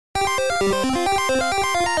Music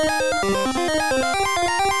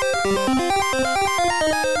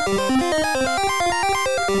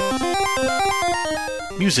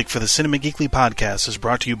for the Cinema Geekly podcast is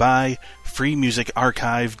brought to you by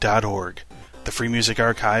freemusicarchive.org. The Free Music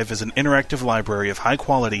Archive is an interactive library of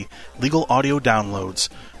high-quality, legal audio downloads.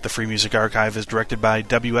 The Free Music Archive is directed by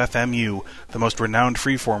WFMU, the most renowned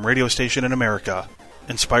freeform radio station in America.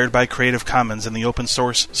 Inspired by Creative Commons and the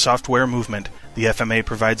open-source software movement, the FMA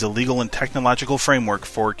provides a legal and technological framework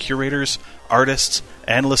for curators, artists,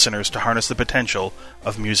 and listeners to harness the potential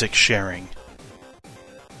of music sharing.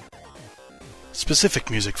 Specific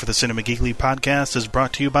music for the Cinema Geekly podcast is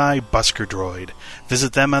brought to you by Busker Droid.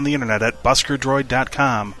 Visit them on the internet at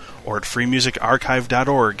buskerdroid.com or at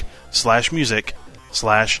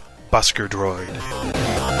freemusicarchive.org/music/buskerdroid.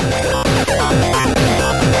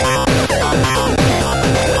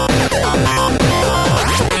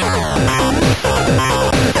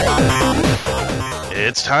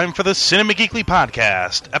 It's time for the Cinema Geekly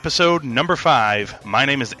podcast, episode number 5. My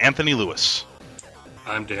name is Anthony Lewis.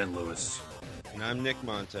 I'm Dan Lewis. And I'm Nick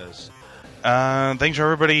Montez. Thanks for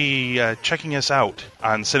everybody checking us out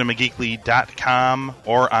on cinemageekly.com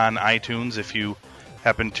or on iTunes if you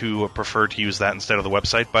happen to prefer to use that instead of the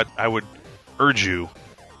website. But I would urge you,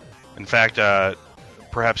 in fact,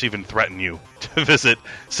 perhaps even threaten you, to visit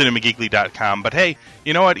cinemageekly.com. But hey,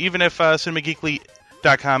 you know what? Even if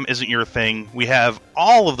cinemageekly.com isn't your thing, we have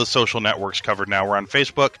all of the social networks covered now. We're on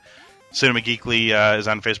Facebook. Cinema Geekly is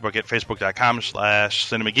on Facebook at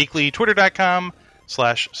facebook.com/cinemageekly,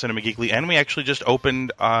 twitter.com/cinemageekly, and we actually just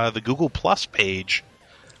opened the Google Plus page.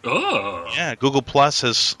 Oh! Yeah, Google Plus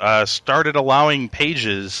has started allowing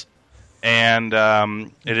pages, and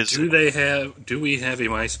it is... Do we have a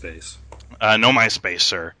MySpace? No MySpace,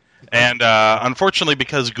 sir. And unfortunately,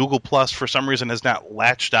 because Google Plus, for some reason, has not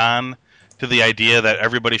latched on to the idea that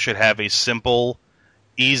everybody should have a simple,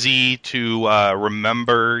 easy to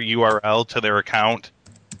remember URL to their account,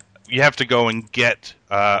 you have to go and get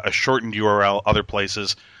a shortened URL other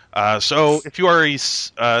places. So if you are a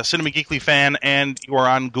Cinema Geekly fan and you are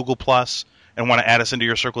on Google Plus and want to add us into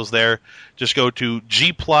your circles there, just go to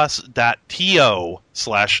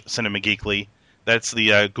gplus.to/cinemageekly. That's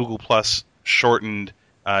the Google Plus shortened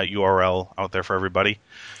URL out there for everybody.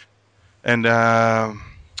 And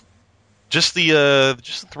just the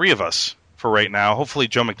three of us for right now. Hopefully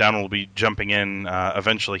Joe McDonald will be jumping in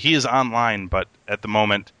eventually. He is online, but at the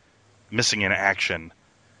moment, missing in action.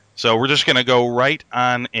 So we're just going to go right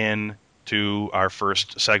on in to our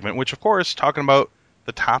first segment, which, of course, talking about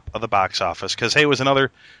the top of the box office. Because, hey, it was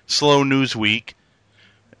another slow news week.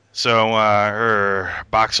 So,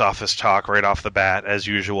 box office talk right off the bat, as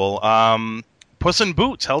usual. Puss in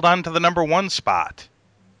Boots held on to the number 1 spot.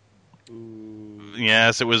 Ooh.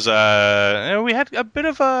 Yes, it was... we had a bit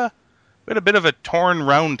of a torn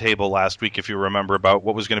roundtable last week, if you remember, about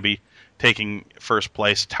what was going to be taking first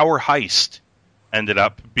place. Tower Heist ended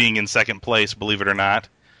up being in second place, believe it or not.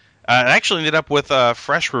 It actually ended up with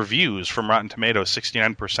fresh reviews from Rotten Tomatoes,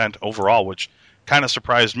 69% overall, which kind of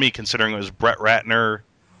surprised me, considering it was Brett Ratner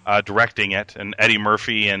directing it, and Eddie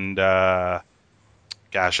Murphy and, I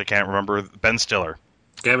can't remember, Ben Stiller.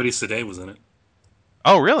 Gabby Sidibe was in it.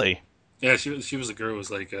 Oh, really? Yeah, she was a girl who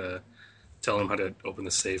was like... tell him how to open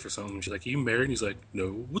the safe or something. And she's like, "Are you married?" And he's like, "No."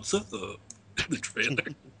 What's up? The trailer.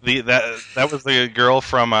 That was the girl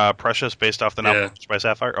from Precious, based off the novel by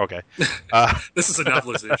Sapphire. Okay, this is a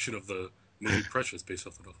novelization of the movie Precious, based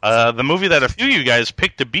off the novel. The movie that a few of you guys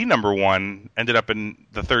picked to be number 1 ended up in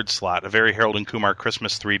the 3rd slot. A very Harold and Kumar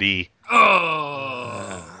Christmas 3D.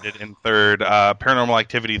 Oh, In 3rd. Paranormal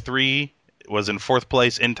Activity 3 was in 4th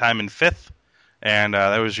place. In Time in 5th, and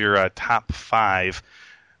that was your top 5.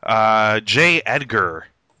 J. Edgar,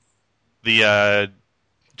 the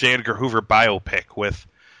J. Edgar Hoover biopic with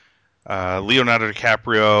Leonardo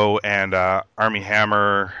DiCaprio and Armie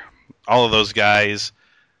Hammer, all of those guys.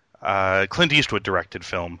 Clint Eastwood directed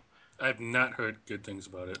film. I've not heard good things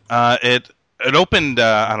about it. It opened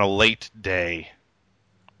on a late day.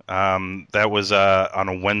 That was on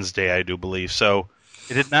a Wednesday, I do believe. So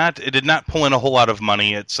it did not pull in a whole lot of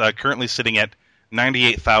money. It's currently sitting at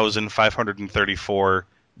 $98,534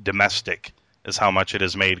 domestic is how much it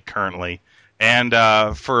has made currently. And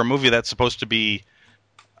for a movie that's supposed to be,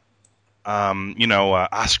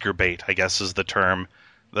 Oscar bait, I guess is the term.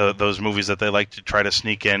 Those movies that they like to try to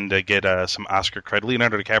sneak in to get some Oscar cred.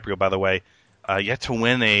 Leonardo DiCaprio, by the way, yet to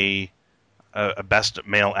win a Best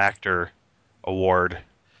Male Actor award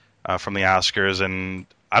from the Oscars. And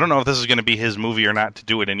I don't know if this is going to be his movie or not to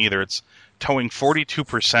do it in either. It's towing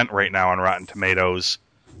 42% right now on Rotten Tomatoes.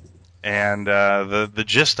 And the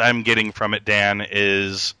gist I'm getting from it, Dan,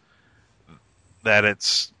 is that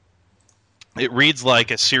it reads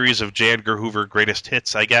like a series of J. Edgar Hoover greatest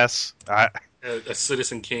hits, I guess. A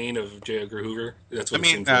Citizen Kane of J. Edgar Hoover. That's I what it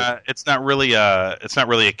mean, seems like. it's not really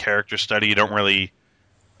a character study. You don't really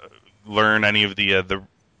learn any of the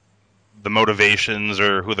motivations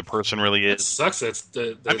or who the person really It is. sucks that it's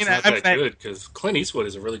not that good, because Clint Eastwood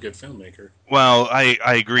is a really good filmmaker. Well, I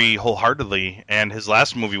agree wholeheartedly, and his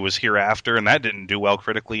last movie was Hereafter, and that didn't do well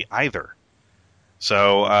critically either.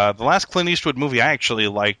 So the last Clint Eastwood movie I actually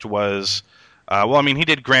liked was, he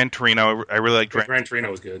did Gran Torino. I really liked Gran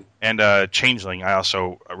Torino was good. And Changeling I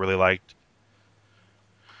also really liked.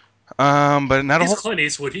 But not a He's whole... Clint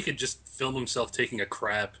Eastwood. He could just film himself taking a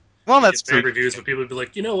crap. Well, He'd that's get bad true. reviews, but people would be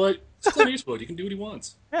like, you know what? It's Clint Eastwood. He can do what he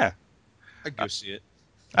wants. Yeah, I'd go see it.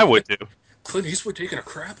 I would too. Clint Eastwood taking a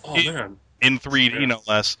crap? Oh, man. In 3D, Yeah. no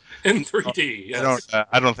less. In 3D, yes.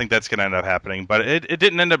 I don't think that's going to end up happening, but it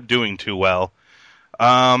didn't end up doing too well.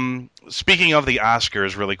 Speaking of the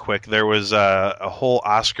Oscars, really quick, there was a whole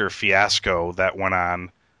Oscar fiasco that went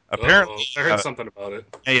on. Apparently, I heard something about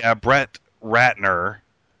it. Brett Ratner,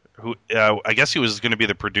 who I guess he was going to be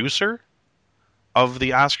the producer of the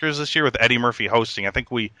Oscars this year with Eddie Murphy hosting. I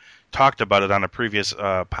think we talked about it on a previous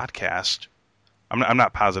podcast. I'm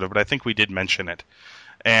not positive, but I think we did mention it.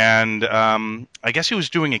 And I guess he was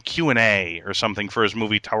doing a Q&A or something for his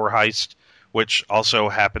movie Tower Heist, which also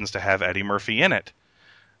happens to have Eddie Murphy in it.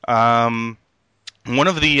 One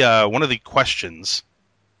of the questions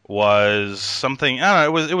was something, I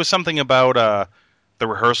don't know, it was something about the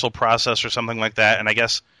rehearsal process or something like that, and I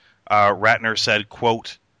guess Ratner said,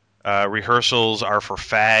 quote, rehearsals are for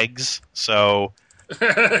fags, so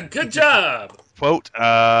Good job! quote,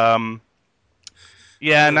 not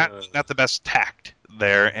the best tact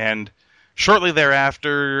there, and shortly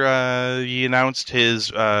thereafter, he announced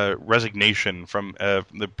his resignation from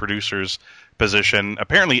the producer's position.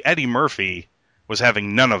 Apparently, Eddie Murphy was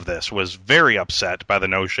having none of this, was very upset by the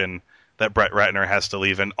notion that Brett Ratner has to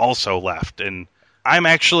leave, and also left. And I'm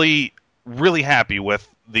actually really happy with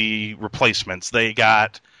the replacements. They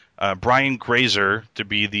got Brian Grazer to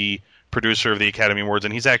be the producer of the Academy Awards,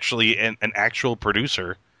 and he's actually an actual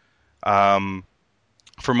producer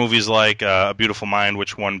for movies like A Beautiful Mind,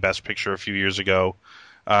 which won Best Picture a few years ago.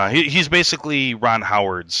 He's basically Ron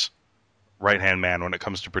Howard's right-hand man when it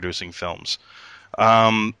comes to producing films.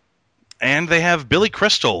 And they have Billy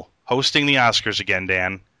Crystal hosting the Oscars again,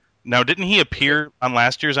 Dan. Now, didn't he appear on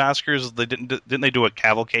last year's Oscars? Didn't they do a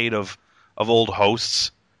cavalcade of old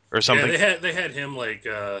hosts or something? Yeah, they had him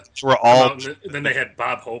We're all... and then they had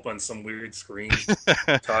Bob Hope on some weird screen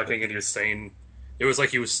talking, and he was saying it was like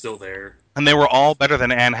he was still there. And they were all better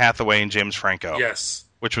than Anne Hathaway and James Franco. Yes,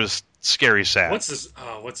 which was scary sad. What's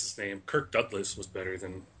his name? Kirk Douglas was better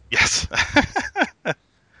than. Yes.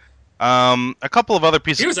 A couple of other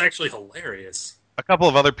pieces. He was actually hilarious. A couple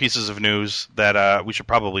of other pieces of news that we should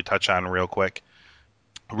probably touch on real quick.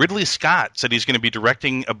 Ridley Scott said he's going to be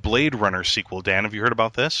directing a Blade Runner sequel. Dan, have you heard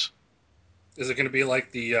about this? Is it going to be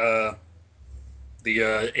like the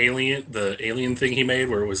alien thing he made,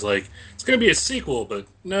 where it was like it's going to be a sequel, but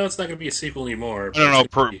no, it's not going to be a sequel anymore. I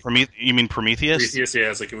don't know. You mean Prometheus? Prometheus,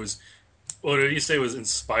 yeah. It's like it was. What did you say? It was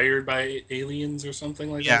inspired by aliens or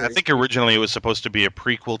something like that? Yeah, I think originally it was supposed to be a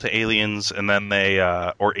prequel to Aliens, and then they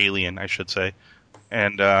or Alien, I should say.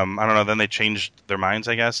 And I don't know. Then they changed their minds,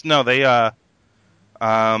 I guess. No, they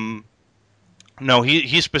no.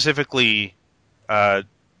 He specifically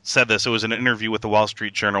said this. It was an interview with the Wall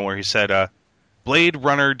Street Journal where he said, Blade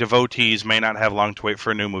Runner devotees may not have long to wait for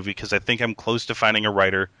a new movie because I think I'm close to finding a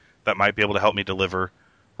writer that might be able to help me deliver.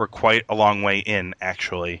 We're quite a long way in,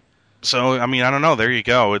 actually. So, I mean, I don't know. There you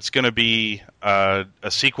go. It's going to be a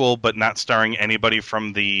sequel, but not starring anybody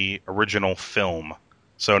from the original film.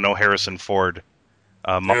 So no Harrison Ford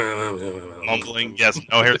mumbling. Yes,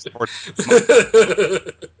 no Harrison Ford.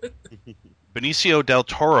 Benicio del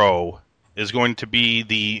Toro is going to be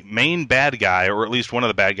the main bad guy, or at least one of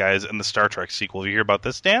the bad guys, in the Star Trek sequel. You hear about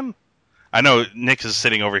this, Dan? I know Nick is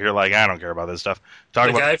sitting over here like, I don't care about this stuff. The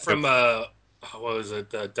guy from, what was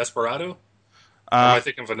it, Desperado? Or am I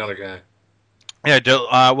thinking of another guy? Yeah,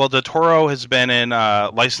 Del Toro has been in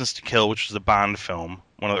License to Kill, which is a Bond film,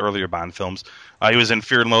 one of the earlier Bond films. He was in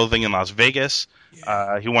Fear and Loathing in Las Vegas.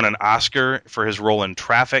 Yeah. He won an Oscar for his role in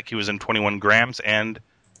Traffic. He was in 21 Grams and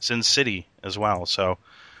Sin City as well. So,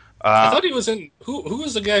 I thought he was in... Who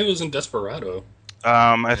was the guy who was in Desperado?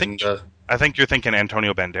 I think you're thinking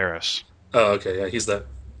Antonio Banderas. Oh, okay, yeah, he's that.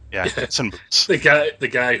 Yeah, some boots. the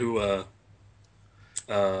guy who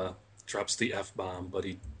drops the F-bomb, but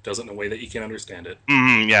he does it in a way that you can understand it.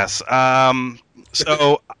 Yes.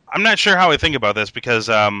 So I'm not sure how I think about this because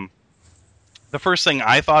the first thing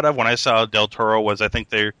I thought of when I saw Del Toro was I think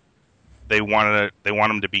they want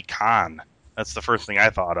him to be Khan. That's the first thing I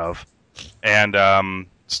thought of, and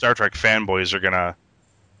Star Trek fanboys are gonna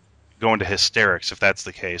go into hysterics if that's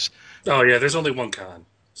the case. Oh yeah, there's only one con.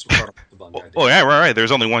 So we're off the Bond idea. Oh yeah, right.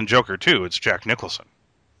 There's only one Joker too. It's Jack Nicholson.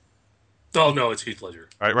 Oh no, it's Heath Ledger.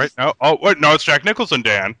 Right. No, wait, no, it's Jack Nicholson,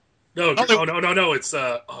 Dan. No, no. It's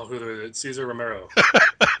it's Cesar Romero,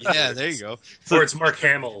 Yeah, there you go. or it's Mark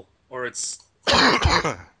Hamill, or it's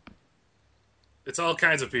all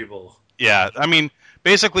kinds of people. Yeah, I mean,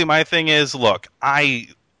 basically, my thing is, look, I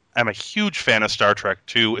am a huge fan of Star Trek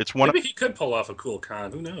too. It's one Maybe of he could pull off a cool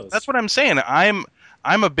con. Who knows? that's what I'm saying. I'm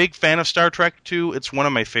a big fan of Star Trek too. It's one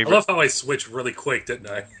of my I favorite. love how I switched really quick, didn't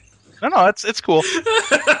I? No, it's cool.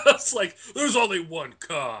 It's like there's only one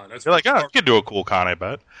con. That's You're like, oh, you could do a cool con, I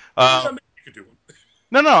bet. maybe you could do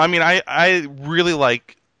one. No. I mean, I really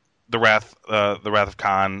like the Wrath of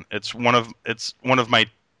Khan. It's one of my.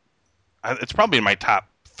 It's probably in my top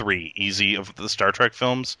 3 easy of the Star Trek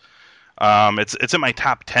films. It's in my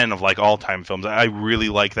top 10 of like all time films. I really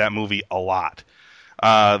like that movie a lot.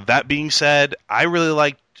 That being said, I really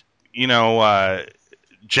liked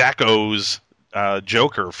Jack O's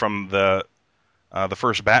Joker from the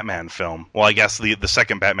first Batman film. Well, I guess the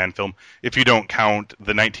second Batman film, if you don't count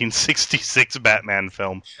the 1966 Batman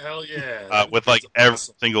film. Hell yeah! With like every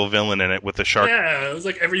awesome. single villain in it with the shark. Yeah, it was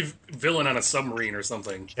like every villain on a submarine or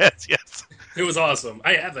something. Yes. It was awesome.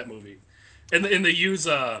 I have that movie, and they use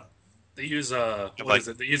what like- is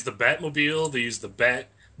it? They use the Batmobile. They use the Bat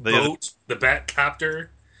boat, the Bat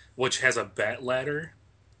copter, which has a bat ladder.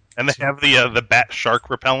 And they have the bat shark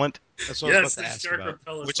repellent, That's what I was Yes, about the to ask shark about.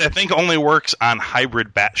 repellent. which I think only works on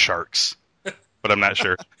hybrid bat sharks, but I'm not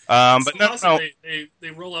sure. But So no. also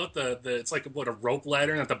they roll out the it's like a rope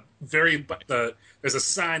ladder, and at the very there's a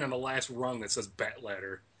sign on the last rung that says Bat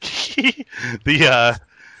Ladder.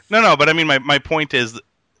 But I mean, my point is,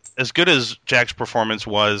 as good as Jack's performance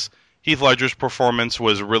was, Heath Ledger's performance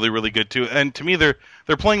was really, really good too. And to me, they're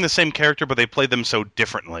playing the same character, but they play them so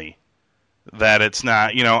differently that it's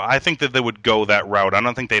not. I think that they would go that route. I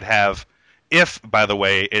don't think they'd have. If, by the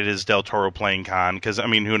way, it is Del Toro playing Khan, because I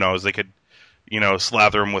mean, who knows? They could,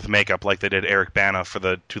 slather him with makeup like they did Eric Bana for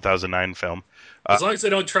the 2009 film. As long as they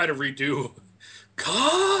don't try to redo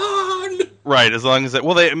Khan. Right, as long as that.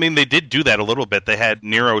 Well, they did do that a little bit. They had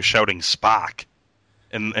Nero shouting Spock,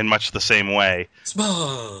 in much the same way,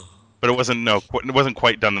 Small. but it wasn't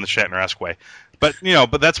quite done in the Shatner-esque way. But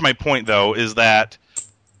but that's my point though, is that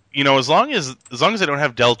as long as they don't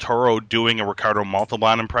have Del Toro doing a Ricardo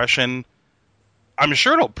Montalban impression, I'm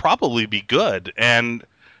sure it'll probably be good. And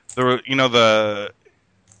the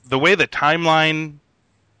way the timeline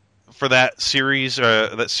for that series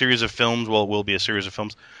of films will be a series of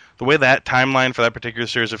films. The way that timeline for that particular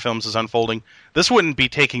series of films is unfolding, this wouldn't be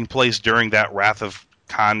taking place during that Wrath of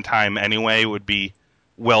Khan time anyway. It would be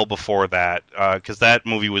well before that, because that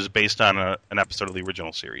movie was based on an episode of the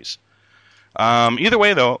original series. Either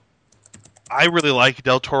way, though, I really like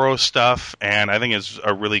Del Toro's stuff, and I think it's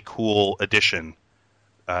a really cool addition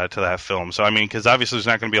to that film. So, I mean, because obviously there's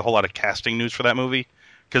not going to be a whole lot of casting news for that movie,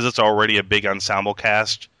 because it's already a big ensemble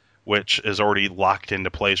cast, which is already locked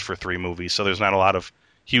into place for 3 movies. So there's not a lot of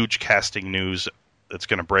huge casting news that's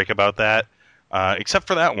going to break about that, except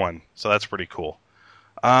for that one. So that's pretty cool.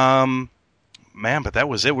 Man, but that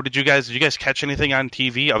was it. Did you guys catch anything on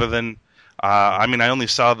TV other than? I mean, I only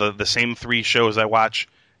saw the same 3 shows I watch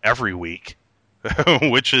every week,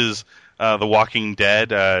 which is The Walking Dead,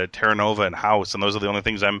 Terra Nova, and House, and those are the only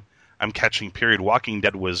things I'm catching. Period. Walking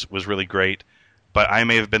Dead was really great, but I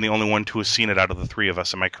may have been the only one to have seen it out of the 3 of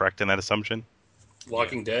us. Am I correct in that assumption?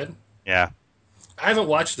 Walking Dead. Yeah. I haven't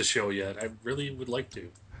watched the show yet. I really would like to.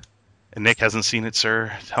 And Nick hasn't seen it,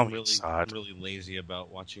 sir. Tell me you saw I'm it. really lazy about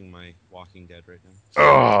watching my Walking Dead right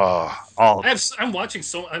now. Oh, I'm watching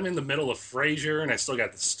I'm in the middle of Frasier, and I still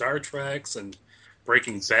got the Star Treks and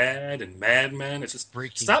Breaking Bad and Mad Men. It's just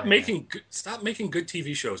stop making good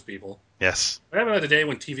TV shows, people. yes. I remember the day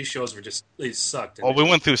when TV shows they sucked. Well, we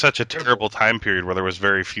went through such a terrible time period where there was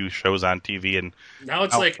very few shows on TV, and Now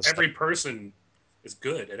it's like every person is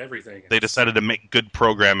good at everything. they decided to make good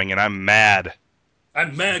programming, and I'm mad.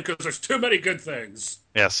 I'm mad because there's too many good things.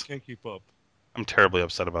 Yes, Can't keep up. I'm terribly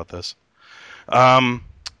upset about this.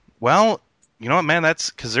 Well, you know what, man? That's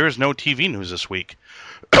because there is no TV news this week.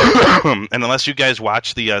 And unless you guys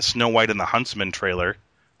watched the Snow White and the Huntsman trailer,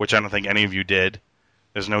 which I don't think any of you did,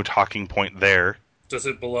 there's no talking point there. Is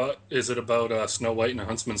it about Snow White and a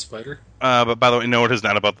Huntsman spider? But by the way, no, it is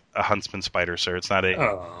not about a huntsman spider, sir. It's not a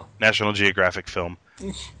Oh, National Geographic film.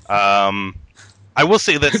 I will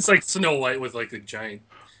say that it's like Snow White with like a giant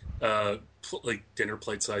like dinner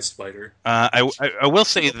plate sized spider. I will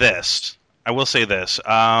say this. When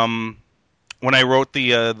I wrote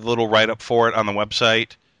the little write up for it on the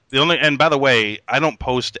website, and by the way, I don't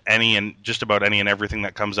post any and just about any and everything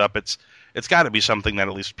that comes up. It's got to be something that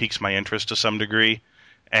at least piques my interest to some degree.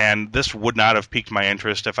 And this would not have piqued my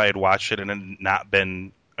interest if I had watched it and it had not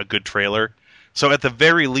been a good trailer. So at the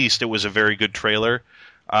very least, it was a very good trailer.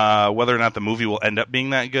 Whether or not the movie will end up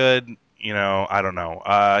being that good, I don't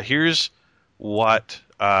know. Here's what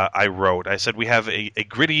I wrote. I said we have a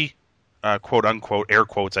gritty, quote-unquote, air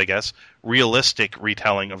quotes, I guess, realistic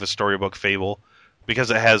retelling of a storybook fable because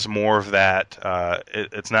it has more of that.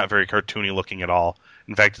 It's not very cartoony looking at all.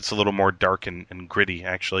 In fact, it's a little more dark and gritty,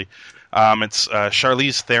 actually. It's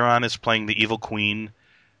Charlize Theron is playing the evil queen.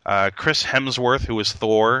 Chris Hemsworth, who is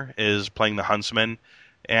Thor, is playing the huntsman.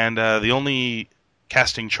 And the only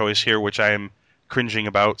casting choice here, which I am cringing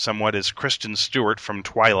about somewhat, is Kristen Stewart from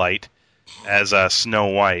Twilight as Snow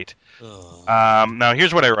White. Now,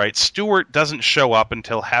 here's what I write. Stewart doesn't show up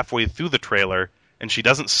until halfway through the trailer, and she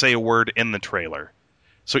doesn't say a word in the trailer.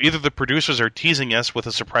 So either the producers are teasing us with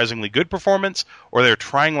a surprisingly good performance, or they're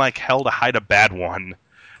trying like hell to hide a bad one.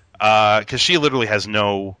 Because she literally has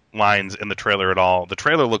no lines in the trailer at all. The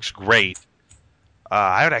trailer looks great.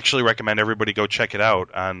 I would actually recommend everybody go check it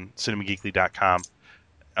out on cinemageekly.com.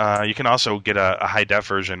 You can also get a high-def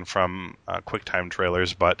version from QuickTime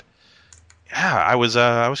trailers, but yeah, I was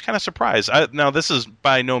kind of surprised. Now, this is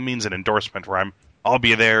by no means an endorsement where I'll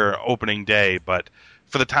be there opening day, but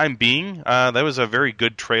for the time being, that was a very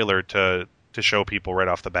good trailer to show people right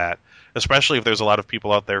off the bat, especially if there's a lot of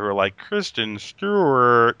people out there who are like, Kristen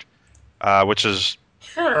Stewart, which is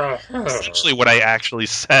essentially what I actually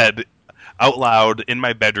said out loud in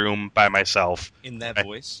my bedroom by myself. In that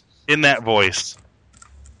voice? In that voice.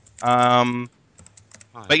 But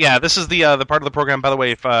yeah, this is the part of the program, by the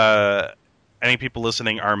way, if any people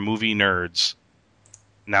listening are movie nerds,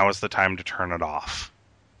 now is the time to turn it off.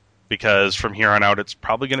 Because from here on out, it's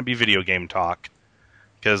probably going to be video game talk.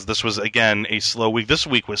 Because this was, again, a slow week. This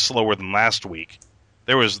week was slower than last week.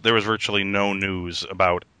 There was virtually no news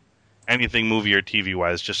about anything movie or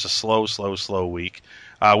TV-wise. Just a slow week.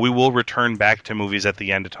 We will return back to movies at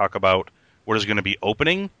the end to talk about what is going to be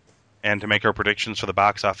opening and to make our predictions for the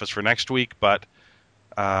box office for next week. But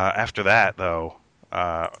after that, though,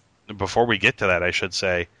 before we get to that, I should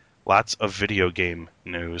say, lots of video game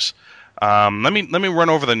news. Let me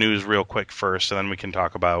run over the news real quick first, and then we can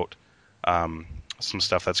talk about some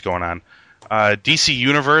stuff that's going on. DC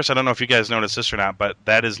Universe, I don't know if you guys noticed this or not, but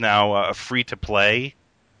that is now free-to-play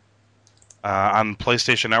on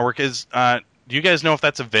PlayStation Network. Do you guys know if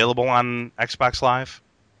that's available on Xbox Live?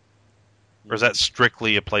 Or is that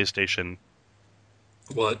strictly a PlayStation?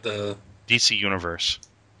 What, DC Universe.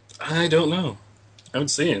 I don't know. I haven't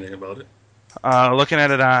seen anything about it. Looking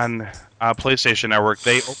at it on PlayStation Network,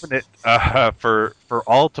 they opened it for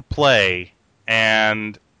all to play,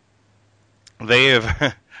 and they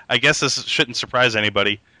have, I guess this shouldn't surprise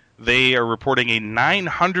anybody, they are reporting a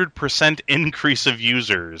 900% increase of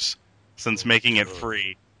users since making it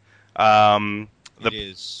free. It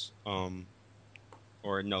is, or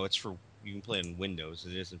no, it's for, you can play it on Windows,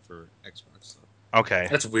 it isn't for Xbox, though. Okay.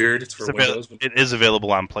 That's weird, it's for Windows. It is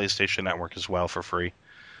available on PlayStation Network as well for free.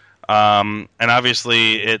 And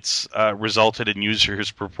obviously it's resulted in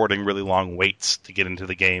users reporting really long waits to get into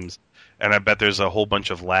the games, and I bet there's a whole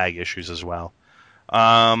bunch of lag issues as well.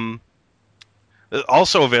 Also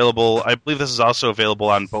available, I believe this is also available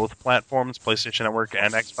on both platforms, PlayStation Network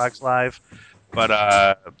and Xbox Live, but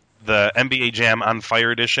the NBA Jam On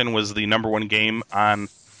Fire Edition was the number one game on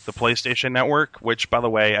the PlayStation Network, which, by the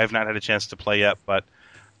way, I've not had a chance to play yet, but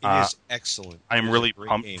it is excellent. I'm really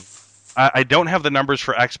pumped. Game. I don't have the numbers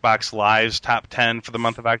for Xbox Live's top 10 for the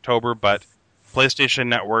month of October, but PlayStation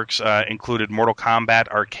Network's included Mortal Kombat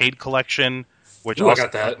Arcade Collection, which I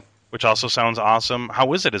got that. Which also sounds awesome.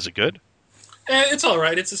 How is it? Is it good? It's all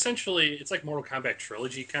right. It's essentially like Mortal Kombat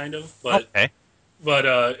Trilogy, kind of, but okay. But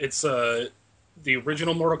it's the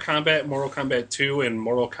original Mortal Kombat 2, and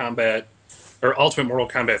Ultimate Mortal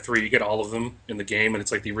Kombat 3. You get all of them in the game, and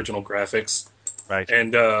it's like the original graphics. Right.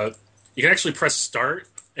 And you can actually press start,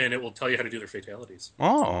 and it will tell you how to do their fatalities.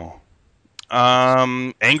 Oh.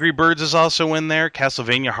 Angry Birds is also in there.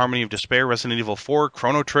 Castlevania Harmony of Despair, Resident Evil 4,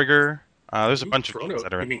 Chrono Trigger. There's a bunch of games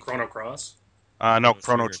that are. You mean Chrono Cross? No,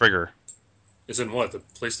 Chrono Trigger. Is in what, the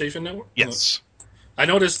PlayStation Network? Yes. I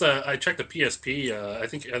noticed. I checked the PSP. I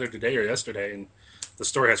think either today or yesterday, and the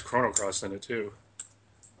story has Chrono Cross in it too.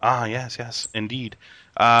 Ah, yes, indeed.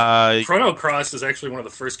 Chrono Cross is actually one of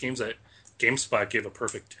the first games that GameSpot gave a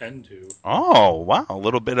perfect 10 to. Oh, wow. A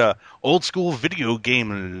little bit of old school video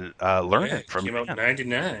game learning from came out in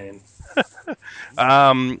 99.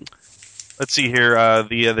 Let's see here.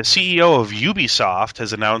 The CEO of Ubisoft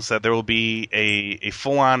has announced that there will be a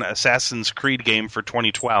full-on Assassin's Creed game for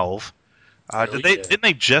 2012. Didn't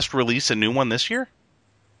they just release a new one this year?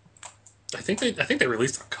 I think they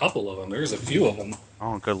released a couple of them. There's a few of them.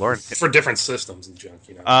 Oh, good lord! For different systems and junk,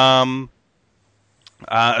 you know.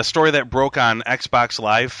 A story that broke on Xbox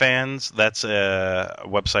Live fans. That's a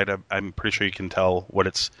website. I'm pretty sure you can tell what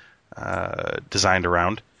it's designed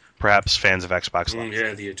around. Perhaps fans of Xbox Live.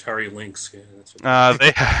 Yeah, the Atari Lynx. Yeah, that's what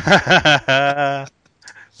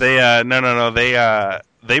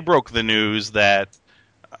they broke the news that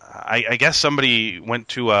I guess somebody went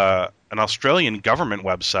to an Australian government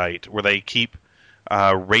website where they keep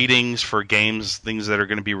ratings for games, things that are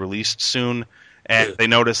going to be released soon, and they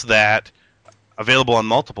noticed that available on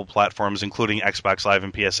multiple platforms, including Xbox Live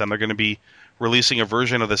and PSN, they're going to be releasing a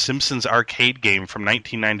version of the Simpsons arcade game from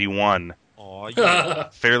 1991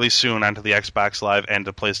 fairly soon onto the Xbox Live and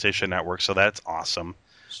the PlayStation Network. So that's awesome.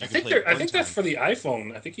 So I think that's for the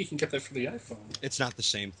iPhone. I think you can get that for the iPhone. It's not the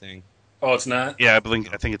same thing. Oh, it's not? Yeah,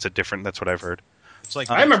 I think it's a different. That's what I've heard. It's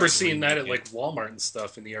like I remember seeing that at like Walmart and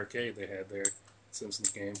stuff in the arcade they had there. Simpsons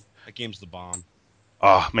game. That game's the bomb.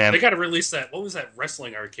 Oh man, they got to release that. What was that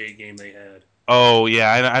wrestling arcade game they had? Oh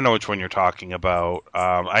yeah, I know which one you're talking about.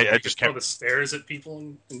 I just can't throw the stairs at people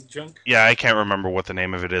and junk. Yeah, I can't remember what the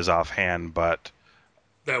name of it is offhand, but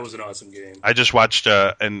that was an awesome game. I just watched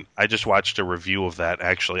a review of that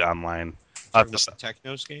actually online. The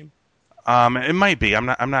Technos game. It might be.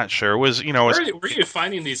 I'm not sure. It was Where are you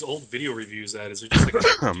finding these old video reviews at? Is it just like a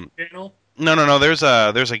channel? No. There's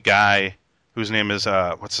a guy whose name is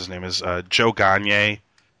what's his name is Joe Gagne,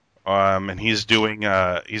 and he's doing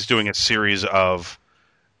a series of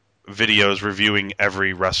videos reviewing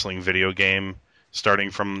every wrestling video game,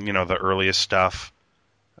 starting from the earliest stuff.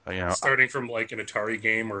 Starting from like an Atari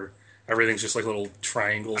game where everything's just like little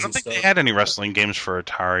triangles. I don't think they had any wrestling games for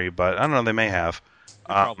Atari, but I don't know. They may have.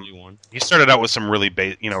 Probably one. He started out with some really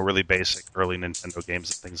really basic early Nintendo games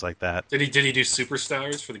and things like that. Did he do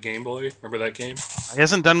Superstars for the Game Boy? Remember that game? He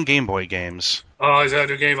hasn't done Game Boy games. Oh, he's got to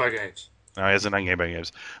do Game Boy games. No, he hasn't done Game Boy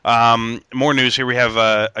games. More news here. We have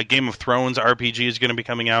a Game of Thrones RPG is going to be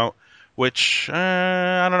coming out, which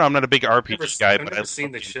I don't know. I'm not a big RPG guy, but I've never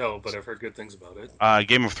seen the show, but I've heard good things about it.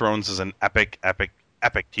 Game of Thrones is an epic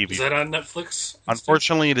TV. Is that on Netflix?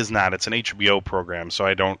 Unfortunately, it is not. It's an HBO program, so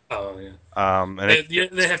I don't. Oh yeah.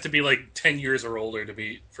 They have to be like 10 years or older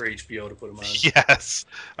for HBO to put them on. Yes.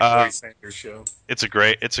 Sanders show. It's a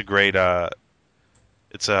great show.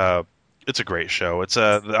 The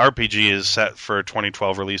RPG is set for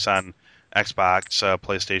 2012 release on Xbox,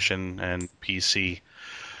 PlayStation, and PC.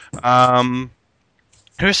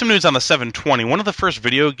 Here's some news on the 720. One of the first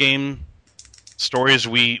video game stories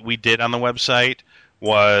we did on the website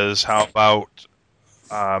was how about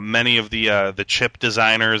many of the chip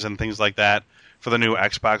designers and things like that for the new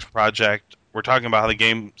Xbox project. We're talking about how the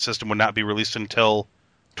game system would not be released until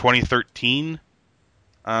 2013,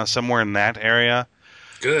 somewhere in that area.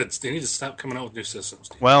 Good. They need to stop coming out with new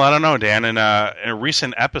systems. Well, I don't know, Dan. In a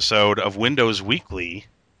recent episode of Windows Weekly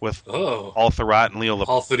with Paul Thurrott and Leo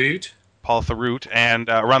Paul Thurrott, and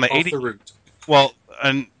around the 80. Well,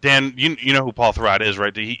 and Dan, you know who Paul Thurrott is,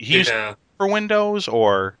 right? He used to work for Windows,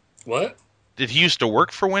 or what? Did he used to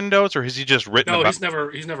work for Windows, or has he just written? No, he's never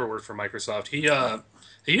worked for Microsoft.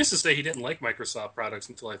 He used to say he didn't like Microsoft products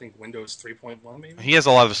until I think Windows 3.1, maybe. He has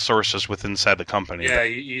a lot of sources inside the company. Yeah,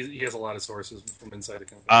 he has a lot of sources from inside the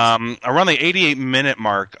company. Around the 88-minute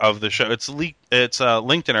mark of the show, it's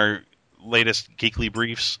linked in our latest Geekly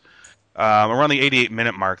Briefs. Around the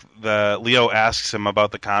 88-minute mark, Leo asks him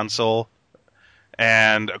about the console,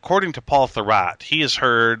 and according to Paul Thurrott, he has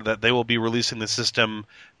heard that they will be releasing the system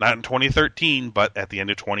not in 2013, but at the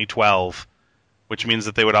end of 2012. Which means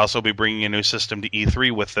that they would also be bringing a new system to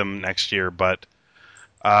E3 with them next year. But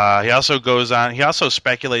he also goes on. He also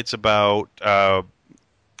speculates about the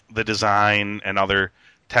design and other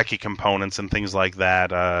techie components and things like that,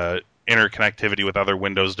 interconnectivity with other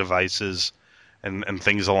Windows devices, and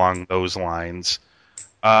things along those lines.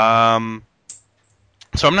 So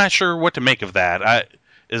I'm not sure what to make of that.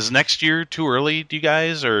 Is next year too early, do you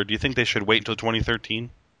guys, or do you think they should wait until 2013?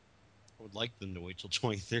 I would like them to wait till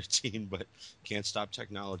 2013, but can't stop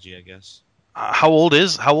technology, I guess. How old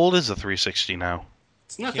is the 360 now?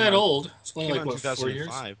 It's not that old. It's only like 4 years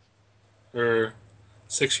or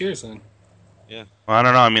 6 years then. Yeah. Well, I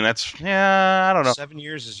don't know. I mean, I don't know. 7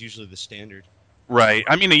 years is usually the standard. Right.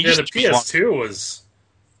 I mean, the PS2 was,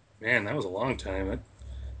 man, that was a long time.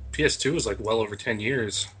 PS2 is like well over 10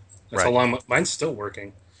 years. That's Right. how long mine's still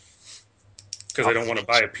working. Because I don't want to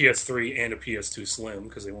buy a PS3 and a PS2 Slim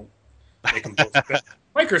because they won't make them both.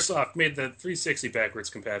 Microsoft made the 360 backwards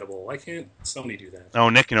compatible. Why can't Sony do that? Oh,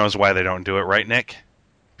 Nick knows why they don't do it, right, Nick?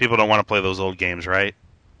 People don't want to play those old games, right?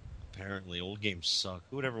 Apparently, old games suck.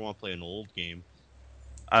 Who would ever want to play an old game?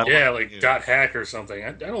 Yeah, like Dot Hack or something.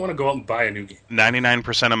 I don't want to go out and buy a new game.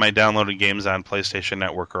 99% of my downloaded games on PlayStation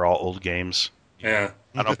Network are all old games. Yeah.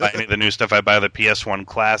 I don't buy any of the new stuff. I buy the PS1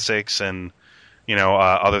 classics and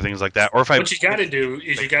other things like that. Or if What you got to do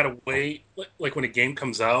is you got to wait. Like when a game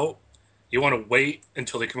comes out, you want to wait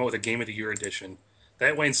until they come out with a Game of the Year edition.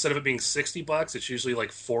 That way, instead of it being $60, it's usually like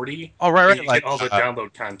 $40. Oh, right, You like get all the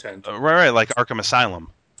download content. right, like Arkham Asylum.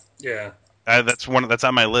 Yeah. That's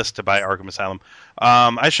on my list to buy Arkham Asylum.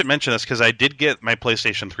 I should mention this because I did get my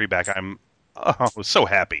PlayStation 3 back. I'm so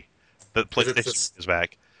happy that PlayStation is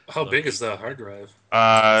back. How big is the hard drive?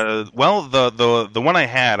 Well, the one I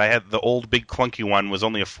had the old big clunky one was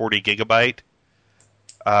only a 40 gigabyte.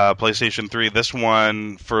 PlayStation 3. This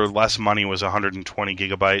one for less money was 120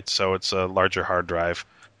 gigabytes, so it's a larger hard drive.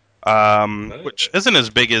 Which isn't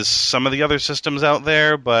as big as some of the other systems out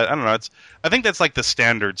there, but I don't know. I think that's like the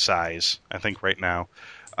standard size. I think right now.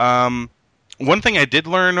 One thing I did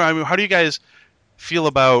learn. I mean, how do you guys feel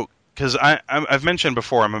about? Because I've mentioned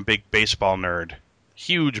before, I'm a big baseball nerd,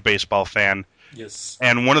 huge baseball fan. Yes.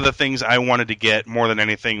 And one of the things I wanted to get more than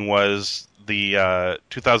anything was the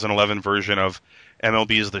 2011 version of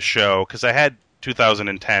MLB's The Show, because I had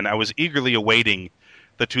 2010. I was eagerly awaiting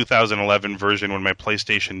the 2011 version when my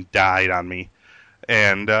PlayStation died on me,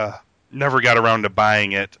 and never got around to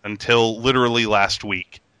buying it until literally last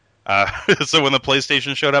week. So when the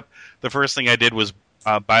PlayStation showed up, the first thing I did was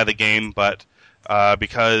buy the game, but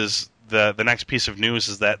because the next piece of news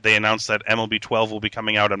is that they announced that MLB 12 will be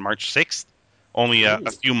coming out on March 6th, only a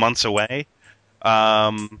few months away.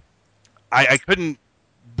 I couldn't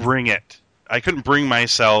bring it. I couldn't bring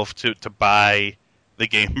myself to buy the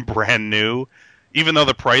game brand new. Even though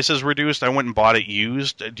the price is reduced, I went and bought it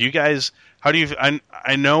used. Do you guys, how do you,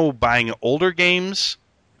 I know buying older games,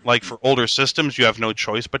 like for older systems, you have no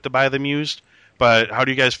choice but to buy them used. But how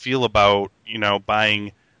do you guys feel about,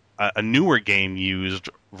 buying a newer game used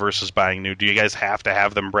versus buying new? Do you guys have to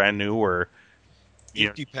have them brand new, or?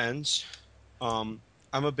 It depends. I'm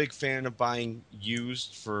a big fan of buying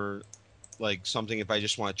used for like something if I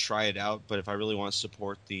just want to try it out. But if I really want to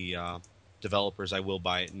support the developers, I will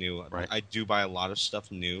buy it new. Right. I do buy a lot of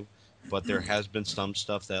stuff new, but there has been some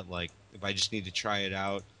stuff that, like, if I just need to try it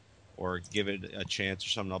out or give it a chance or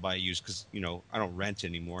something, I'll buy it used because I don't rent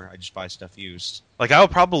anymore. I just buy stuff used. Like, I'll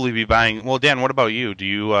probably be buying. Well, Dan, what about you? Do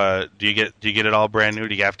you get it all brand new?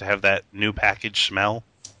 Do you have to have that new package smell?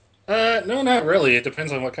 No, not really. It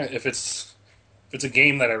depends on what kind. If it's a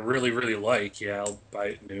game that I really really like, yeah, I'll buy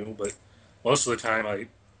it new. But most of the time,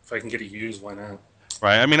 if I can get it used, why not?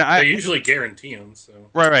 Right. I mean, they usually guarantee them. So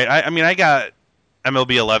right. I mean, I got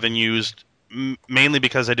MLB 11 used mainly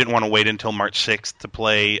because I didn't want to wait until March 6th to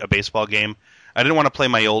play a baseball game. I didn't want to play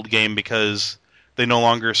my old game because they no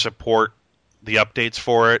longer support the updates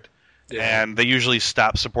for it, and they usually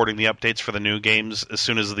stop supporting the updates for the new games as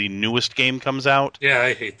soon as the newest game comes out. Yeah,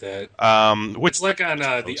 I hate that. It's like on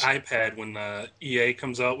the iPad when EA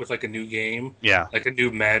comes out with like a new game, like a new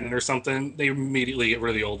Madden or something, they immediately get rid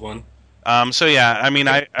of the old one. So yeah, I mean,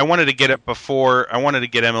 I wanted to get it before. I wanted to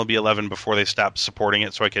get MLB 11 before they stopped supporting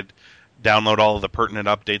it, so I could download all of the pertinent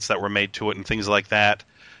updates that were made to it and things like that.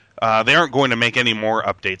 They aren't going to make any more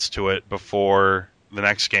updates to it before the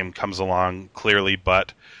next game comes along, clearly.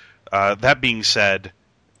 But that being said,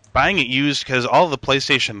 buying it used, because all the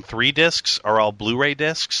PlayStation 3 discs are all Blu-ray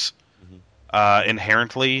discs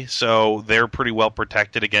inherently, so they're pretty well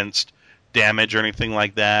protected against damage or anything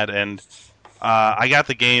like that. And I got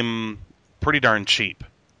the game pretty darn cheap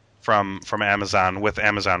from Amazon with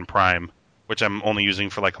Amazon Prime, which I'm only using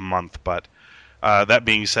for like a month. But that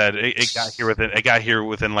being said, it got here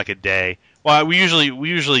within like a day. Well, we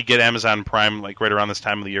usually get Amazon Prime like right around this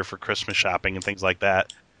time of the year for Christmas shopping and things like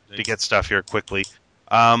that to get stuff here quickly.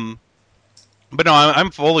 But no, I'm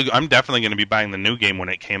definitely going to be buying the new game when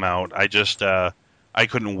it came out. I just I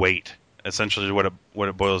couldn't wait. Essentially, what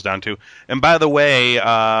it boils down to. And by the way,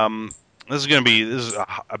 this is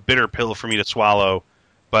a bitter pill for me to swallow,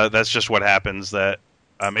 but that's just what happens. That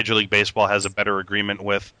Major League Baseball has a better agreement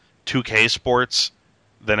with 2K Sports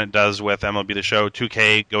than it does with MLB The Show.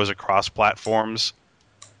 2K goes across platforms,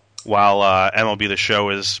 while MLB The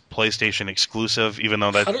Show is PlayStation exclusive, even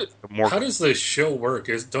though that's more... How does the show work?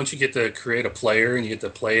 Don't you get to create a player and you get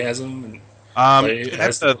to play as them?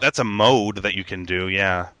 That's a mode that you can do,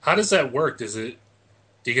 yeah. How does that work? Does it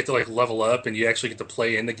Do you get to like level up and you actually get to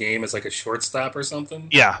play in the game as like a shortstop or something?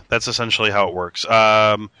 Yeah, that's essentially how it works.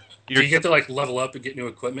 Do you get to like level up and get new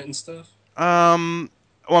equipment and stuff?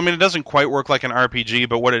 Well, I mean, it doesn't quite work like an RPG,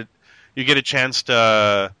 but you get a chance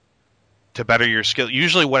to better your skill.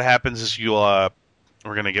 Usually, what happens is we're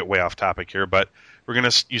gonna get way off topic here, but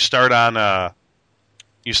you start in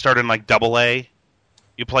like Double A.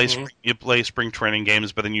 You play spring training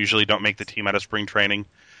games, but then usually don't make the team out of spring training,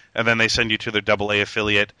 and then they send you to their Double A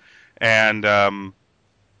affiliate, and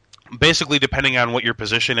basically, depending on what your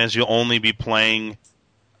position is, you'll only be playing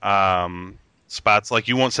spots. Like,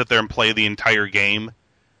 you won't sit there and play the entire game.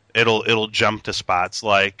 It'll jump to spots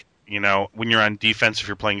like, when you're on defense, if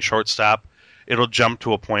you're playing shortstop, it'll jump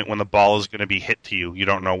to a point when the ball is going to be hit to you. You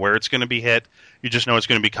don't know where it's going to be hit. You just know it's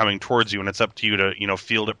going to be coming towards you, and it's up to you to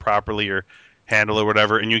field it properly or handle it or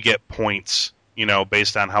whatever, and you get points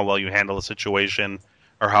based on how well you handle the situation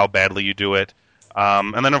or how badly you do it.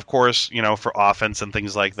 And then, of course, for offense and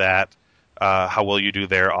things like that, how well you do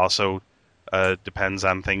there also depends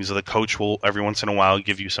on things. The coach will every once in a while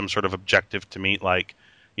give you some sort of objective to meet, like,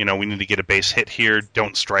 we need to get a base hit here,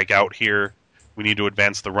 don't strike out here, we need to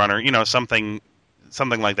advance the runner, something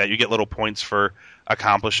like that. You get little points for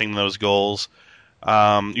accomplishing those goals.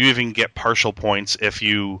 You even get partial points if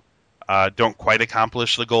you don't quite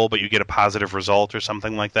accomplish the goal, but you get a positive result or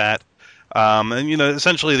something like that. And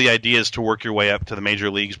essentially the idea is to work your way up to the major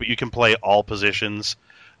leagues, but you can play all positions.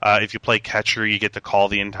 If you play catcher, you get to call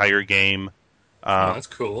the entire game. That's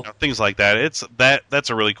cool. Things like that. That's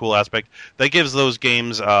a really cool aspect. That gives those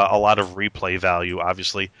games a lot of replay value,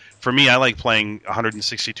 obviously. For me, I like playing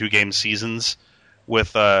 162 game seasons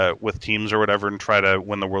with teams or whatever and try to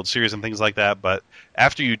win the World Series and things like that. But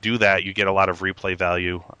after you do that, you get a lot of replay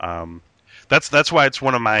value. That's why it's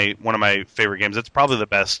one of my favorite games. It's probably the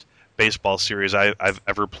best baseball series I've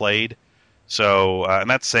ever played. So, and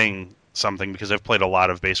that's saying something because I've played a lot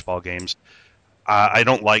of baseball games. I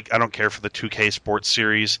don't care for the 2K Sports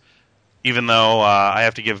Series, even though I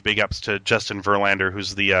have to give big ups to Justin Verlander,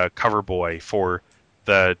 who's the cover boy for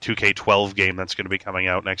the 2K12 game that's going to be coming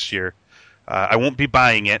out next year. I won't be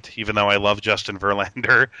buying it, even though I love Justin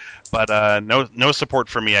Verlander, but no support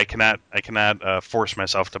for me. I cannot force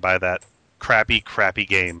myself to buy that crappy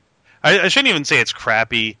game. I shouldn't even say it's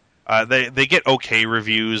crappy. They get okay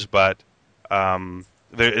reviews, but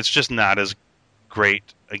it's just not as great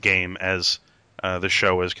a game as the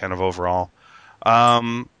show is kind of overall.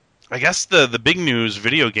 I guess the big news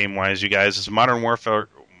video game wise, you guys, is Modern Warfare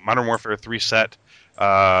 3 set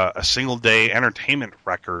a single day entertainment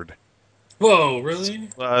record. Whoa, really?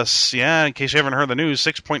 Yeah, in case you haven't heard the news,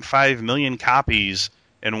 6.5 million copies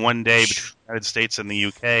in one day between the United States and the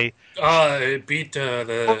UK. It beat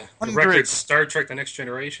the record Star Trek The Next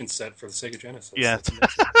Generation set for the Sega Genesis. Yeah.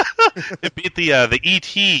 It beat the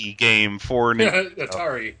E.T. game for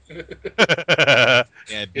Atari. Yeah,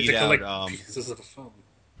 it beat out pieces of a phone.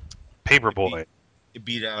 Paperboy. It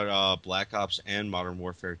beat out Black Ops and Modern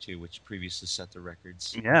Warfare 2, which previously set the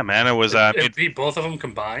records. Yeah, man, it was. It beat both of them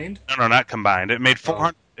combined. No, not combined. It made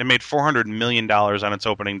 $400 million on its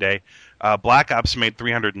opening day. Black Ops made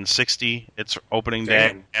 360 its opening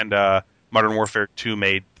day, and Modern Warfare 2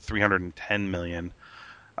 made 310 million.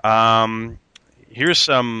 Here's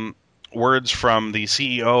some words from the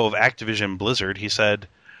CEO of Activision Blizzard. He said,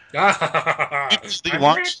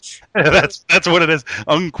 rich. That's what it is.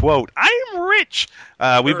 Unquote. I'm rich.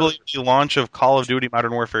 We believe the launch of Call of Duty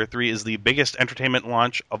Modern Warfare 3 is the biggest entertainment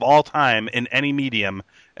launch of all time in any medium,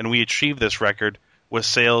 and we achieved this record with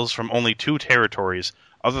sales from only 2 territories.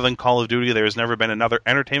 Other than Call of Duty, there has never been another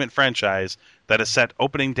entertainment franchise that has set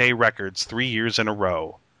opening day records 3 years in a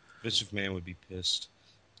row. Vince McMahon would be pissed.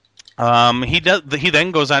 He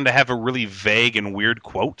then goes on to have a really vague and weird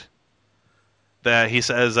quote. That he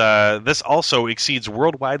says, this also exceeds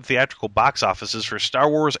worldwide theatrical box offices for Star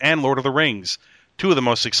Wars and Lord of the Rings, 2 of the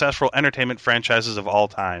most successful entertainment franchises of all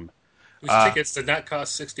time. Whose tickets did not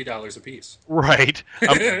cost $60 a piece. Right.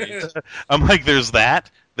 I'm like, there's that.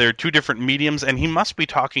 There are 2 different mediums, and he must be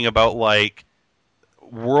talking about, like,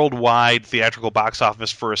 worldwide theatrical box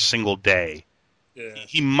office for a single day. Yeah.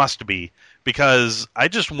 He must be, because I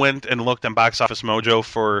just went and looked on Box Office Mojo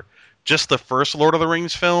for just the first Lord of the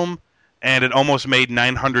Rings film, and it almost made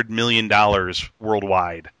 $900 million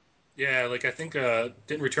worldwide. Yeah, like I think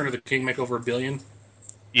didn't Return of the King make over $1 billion?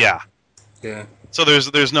 Yeah. Yeah. So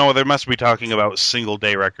there must be talking about single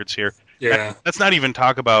day records here. Yeah. Let's not even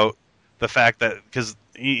talk about the fact that, because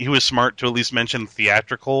he was smart to at least mention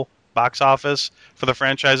theatrical box office for the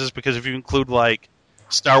franchises, because if you include like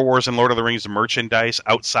Star Wars and Lord of the Rings merchandise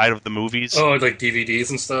outside of the movies. Oh, like DVDs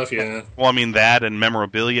and stuff, yeah. Well, I mean, that and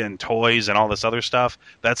memorabilia and toys and all this other stuff,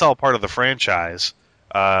 that's all part of the franchise.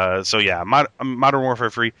 So, yeah, Modern Warfare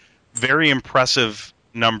 3, very impressive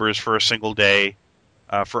numbers for a single day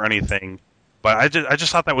for anything. But I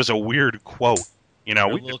just thought that was a weird quote. You know,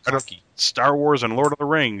 we Star Wars and Lord of the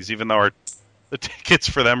Rings, even though the tickets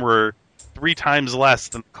for them were 3 times less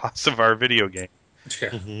than the cost of our video game.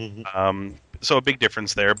 Yeah. So a big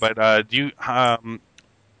difference there. But do you,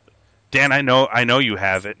 Dan? I know you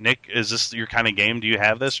have it. Nick, is this your kind of game? Do you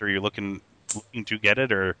have this, or are you looking to get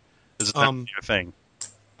it, or is it not your thing?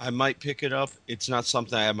 I might pick it up. It's not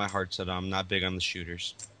something I have my heart set on. I'm not big on the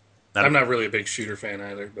shooters. I'm not really a big shooter fan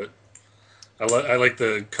either, but I like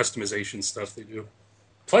the customization stuff they do.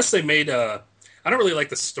 Plus, they made I don't really like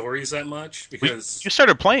the stories that much because you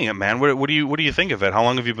started playing it, man. What do you think of it? How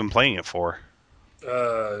long have you been playing it for?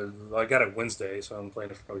 I got it Wednesday, so I'm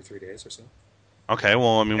playing it for probably 3 days or so. Okay,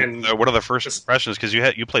 well, I mean, what are the first impressions? Because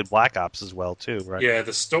you played Black Ops as well too, right? Yeah,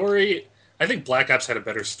 the story. I think Black Ops had a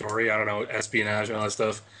better story. I don't know, espionage and all that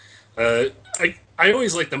stuff. I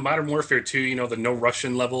always like the Modern Warfare 2. You know, the no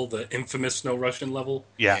Russian level, the infamous no Russian level.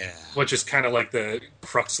 Yeah. Which is kind of like the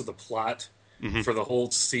crux of the plot for the whole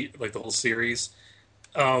the whole series.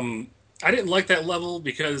 I didn't like that level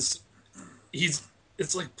because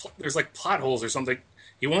it's like there's like plot holes or something.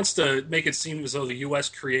 He wants to make it seem as though the U.S.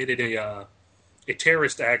 created a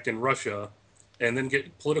terrorist act in Russia and then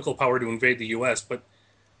get political power to invade the U.S. But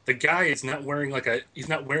the guy is not wearing he's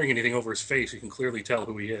not wearing anything over his face. You can clearly tell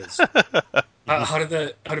who he is. How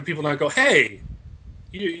did people not go, hey,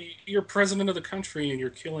 you're president of the country and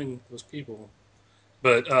you're killing those people?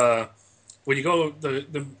 But when you go,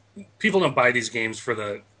 the people don't buy these games for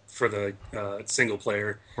the single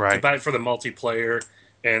player. Right. They buy it for the multiplayer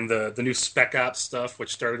and the new Spec Ops stuff,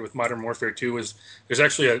 which started with Modern Warfare 2. There's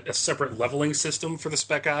actually a separate leveling system for the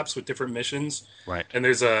Spec Ops with different missions. Right. And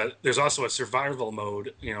there's also a survival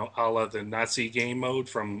mode, you know, a la the Nazi game mode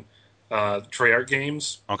from Treyarch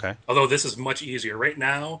games. Okay. Although this is much easier. Right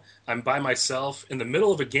now, I'm by myself in the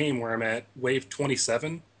middle of a game where I'm at wave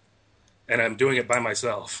 27, and I'm doing it by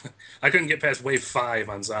myself. I couldn't get past wave 5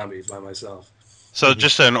 on zombies by myself. So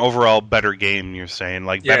just an overall better game, you're saying,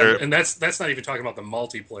 like better, and that's not even talking about the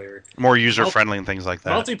multiplayer. More user friendly and things like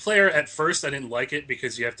that. Multiplayer at first I didn't like it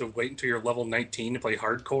because you have to wait until you're level 19 to play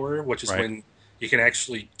hardcore, which is when you can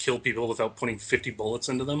actually kill people without putting 50 bullets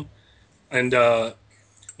into them. And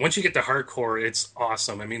once you get to hardcore, it's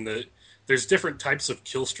awesome. I mean, there's different types of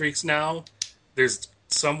kill streaks now. There's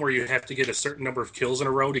some where you have to get a certain number of kills in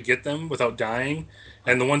a row to get them without dying,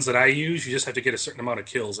 and the ones that I use, you just have to get a certain amount of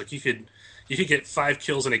kills. Like you could get 5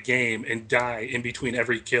 kills in a game and die in between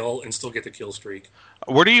every kill and still get the kill streak.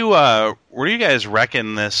 Where do you guys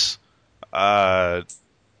reckon this? I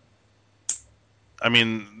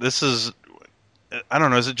mean, this is, I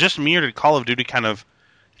don't know. Is it just me, or did Call of Duty kind of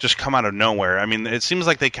just come out of nowhere? I mean, it seems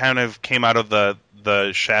like they kind of came out of the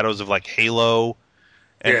shadows of like Halo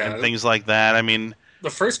and things like that. I mean, the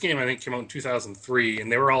first game I think came out in 2003,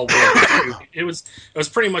 and they were all it was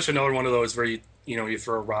pretty much another one of those where you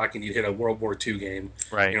throw a rock and you hit a World War II game.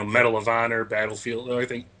 Right. You know, Medal of Honor, Battlefield. I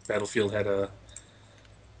think Battlefield had a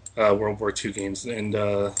World War II games, and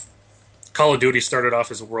Call of Duty started off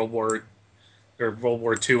as a World War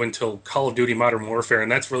II until Call of Duty Modern Warfare,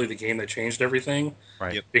 and that's really the game that changed everything.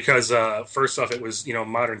 Right. Yep. Because first off, it was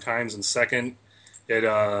modern times, and second, it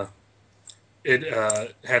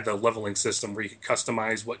had the leveling system where you could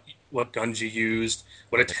customize what guns you used,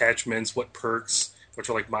 what attachments, what perks, which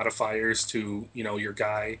are like modifiers to your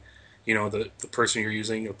guy, the person you're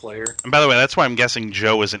using, your player. And by the way, that's why I'm guessing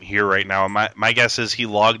Joe isn't here right now. My guess is he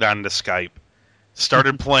logged on to Skype,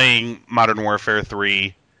 started playing Modern Warfare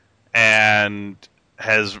 3, and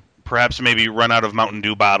has perhaps maybe run out of Mountain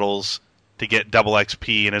Dew bottles to get double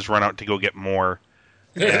XP and has run out to go get more.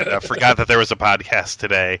 And forgot that there was a podcast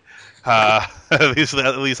today. At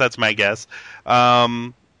least that's my guess.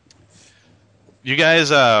 You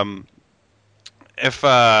guys, if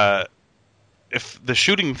the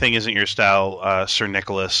shooting thing isn't your style, Sir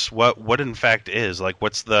Nicholas, what in fact is? Like,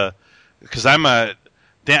 what's the? Because Dan,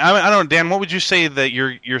 I don't know, Dan. What would you say that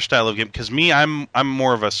your style of game? Because me, I'm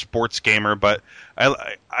more of a sports gamer, but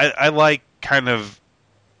I like kind of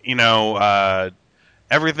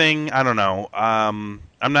everything. I don't know. I'm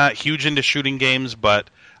not huge into shooting games, but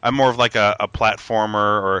I'm more of like a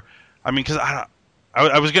platformer, or because I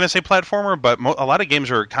was going to say platformer, but a lot of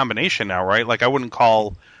games are a combination now, right? Like I wouldn't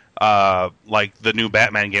call like the new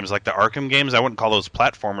Batman games, like the Arkham games, I wouldn't call those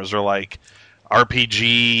platformers. They're like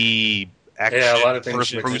RPG action, a lot of things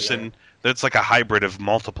first person It's like a hybrid of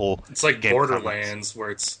multiple. It's like game Borderlands,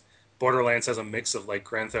 where Borderlands has a mix of like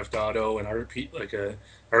Grand Theft Auto and like a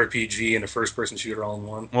RPG and a first-person shooter all in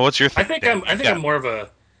one. Well, what's your? I think I'm more of a.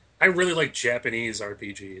 I really like Japanese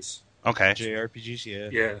RPGs. Okay. JRPGs, yeah.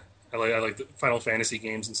 Yeah, I like the Final Fantasy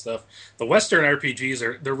games and stuff. The Western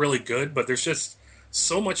RPGs they're really good, but there's just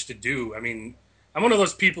so much to do. I mean, I'm one of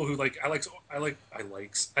those people who I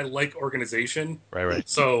like organization. Right.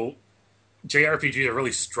 So JRPGs are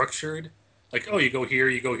really structured. Like, oh, you go here,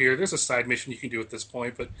 you go here. There's a side mission you can do at this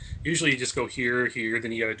point, but usually you just go here,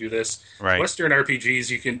 then you got to do this. Right. Western RPGs,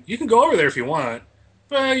 you can go over there if you want,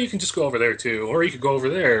 but you can just go over there too, or you could go over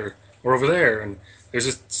there or over there, and there's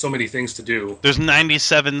just so many things to do. There's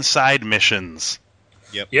 97 side missions.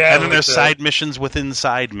 Yep. Yeah, And then there's side missions within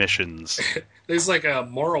side missions. There's like a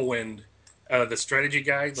Morrowind, the strategy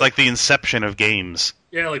guide. It's like the inception of games.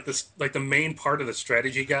 Yeah, like the main part of the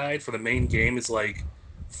strategy guide for the main game is like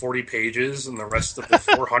 40 pages, and the rest of the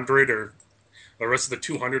 400 or the rest of the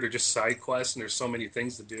 200 are just side quests, and there's so many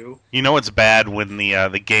things to do. You know it's bad when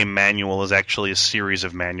the game manual is actually a series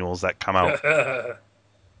of manuals that come out.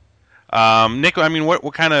 Nick, I mean,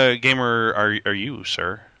 what kind of gamer are you,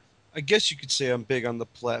 sir? I guess you could say I'm big on the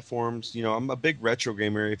platforms. You know, I'm a big retro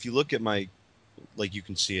gamer. If you look at my, like, you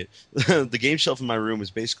can see it. The game shelf in my room is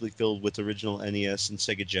basically filled with original NES and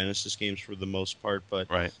Sega Genesis games for the most part. But,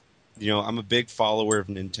 right. You know, I'm a big follower of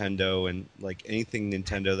Nintendo, and, like, anything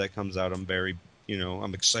Nintendo that comes out, I'm very,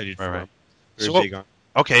 I'm excited for. Right. Very big on.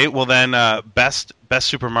 Okay, well then, best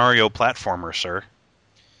Super Mario platformer, sir.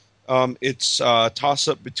 It's a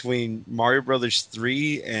toss-up between Mario Brothers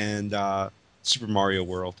 3 and Super Mario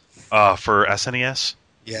World. For SNES?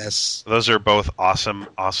 Yes. Those are both awesome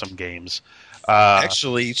games.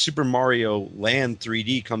 Actually, Super Mario Land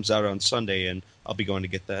 3D comes out on Sunday, and I'll be going to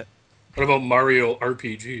get that. What about Mario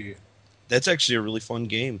RPG? That's actually a really fun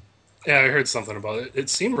game. Yeah, I heard something about it. It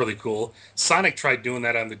seemed really cool. Sonic tried doing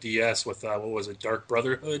that on the DS with, what was it, Dark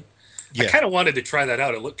Brotherhood? Yeah. I kind of wanted to try that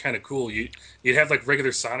out. It looked kind of cool. You'd have like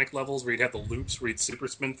regular Sonic levels where you'd have the loops where you'd super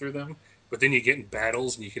spin through them, but then you get in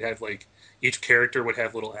battles and you could have like each character would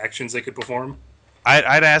have little actions they could perform.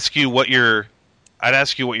 I'd ask you what your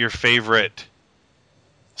favorite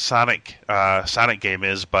Sonic game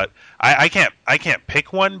is, but I can't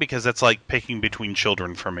pick one because that's like picking between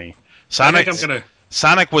children for me. Sonic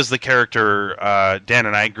was the character Dan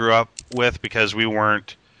and I grew up with because we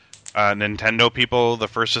weren't Nintendo people. The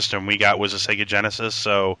first system we got was a Sega Genesis,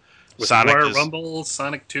 so with Sonic Royal Rumble,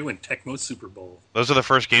 Sonic 2, and Tecmo Super Bowl. Those are the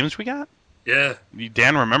first games we got? Yeah.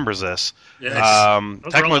 Dan remembers this. Yeah,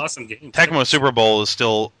 those were all awesome games. Tecmo Super Bowl is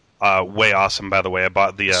still way awesome, by the way. I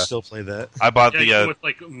bought the... still play that. I bought the... with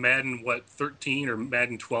like Madden, 13 or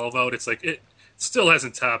Madden 12 out, it's like... It still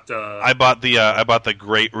hasn't topped... I bought the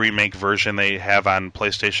great remake version they have on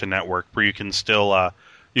PlayStation Network, where you can still...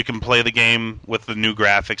 you can play the game with the new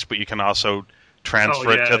graphics, but you can also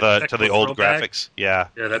transfer it to the old graphics. Yeah.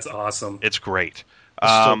 Yeah, that's awesome. It's great.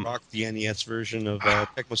 I still rock the NES version of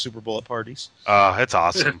Tecmo Super Bowl at parties. It's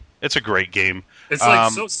awesome. It's a great game. It's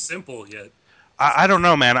like so simple yet. I don't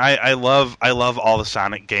know, man. I love all the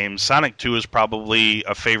Sonic games. Sonic 2 is probably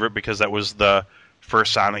a favorite because that was the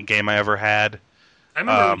first Sonic game I ever had. I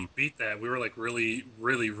remember when we beat that. We were like really,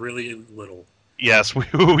 really, really little. Yes,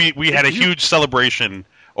 we had a huge celebration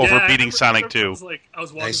over beating Sonic 2. I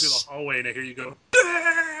was walking through the hallway and I hear you go,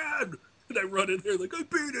 Dad! And I run in there like, I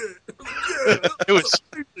beat it! Like,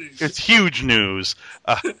 yeah, it's huge news.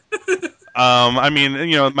 I mean,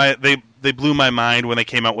 they blew my mind when they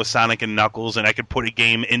came out with Sonic and Knuckles, and I could put a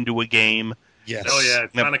game into a game. Yes. Oh yeah,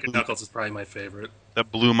 Sonic and Knuckles is probably my favorite.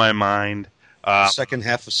 That blew my mind. Second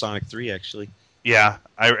half of Sonic 3, actually. Yeah,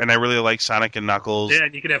 I really like Sonic and Knuckles. Yeah,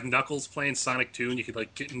 and you could have Knuckles playing Sonic 2, and you could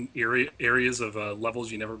like get in areas of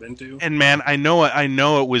levels you never been to. And man, I know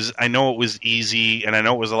it was easy, and I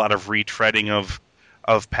know it was a lot of retreading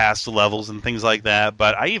of past levels and things like that.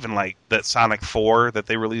 But I even like that Sonic 4 that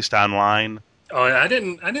they released online. Oh, I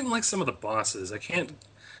didn't like some of the bosses.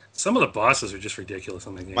 Some of the bosses are just ridiculous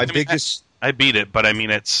on the game. I beat it, but I mean,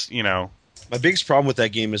 it's my biggest problem with that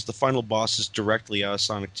game is the final boss is directly out of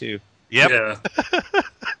Sonic 2. Yep. Yeah.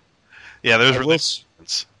 Yeah, there's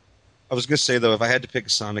I was going to say, though, if I had to pick a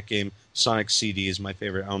Sonic game, Sonic CD is my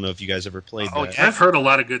favorite. I don't know if you guys ever played that. I've heard a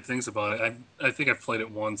lot of good things about it. I think I've played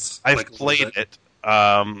it once. I've played it.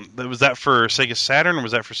 Was that for Sega Saturn or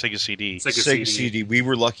was that for Sega CD? Sega CD. We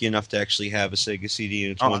were lucky enough to actually have a Sega CD,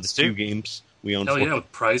 and it's one of the two games we owned. Hell yeah,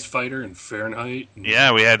 with Prize Fighter and Fahrenheit. And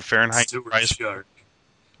yeah, we had Fahrenheit. Sewer Shark.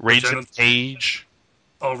 Rage in the Cage.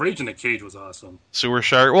 Oh, Rage in the Cage was awesome. Sewer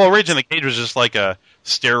Shark. Well, Rage in the Cage was just like a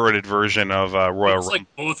steroided version of Royal Rumble. It's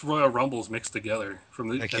like both Royal Rumbles mixed together from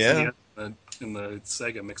the SNES in the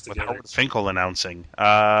Sega mixed with together. Howard Finkel announcing.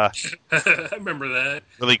 I remember that.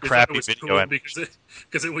 Really crappy was video. cool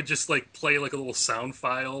because it would just like play like a little sound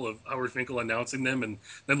file of Howard Finkel announcing them, and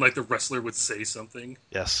then like the wrestler would say something.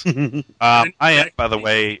 Yes. I am, by the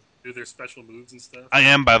way, do their special moves and stuff. I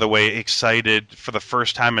am, by the way, excited for the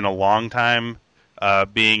first time in a long time,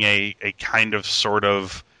 being a kind of sort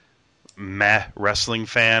of meh wrestling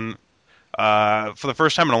fan. For the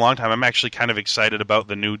first time in a long time, I'm actually kind of excited about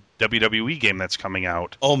the new WWE game that's coming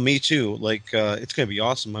out. Oh, me too. Like, it's going to be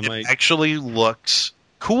awesome. It actually looks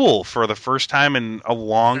cool for the first time in a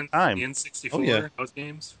long time. The N64, those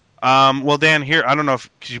games? Well, Dan, here, I don't know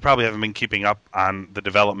because you probably haven't been keeping up on the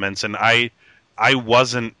developments, and I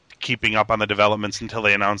wasn't keeping up on the developments until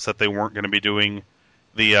they announced that they weren't going to be doing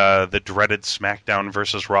the dreaded SmackDown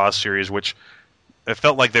versus Raw series, which it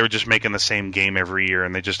felt like they were just making the same game every year,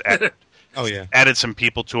 and they just added, added some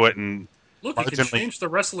people to it and look, you can change the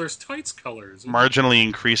wrestlers' tights colors. Marginally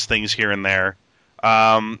increase things here and there.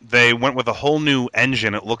 They went with a whole new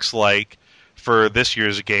engine, it looks like, for this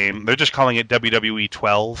year's game. They're just calling it WWE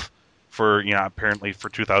 12 for, apparently for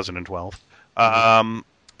 2012.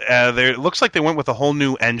 It looks like they went with a whole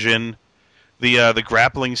new engine. The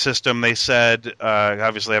grappling system, they said,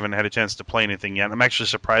 obviously I haven't had a chance to play anything yet. I'm actually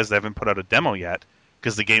surprised they haven't put out a demo yet,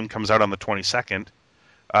 because the game comes out on the 22nd.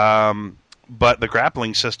 But the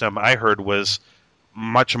grappling system, I heard, was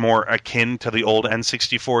much more akin to the old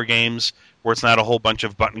N64 games, where it's not a whole bunch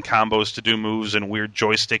of button combos to do moves and weird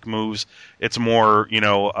joystick moves. It's more,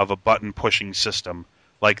 of a button-pushing system,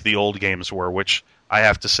 like the old games were, which I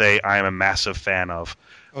have to say I am a massive fan of.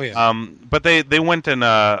 Oh, yeah. But they went and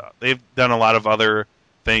they've done a lot of other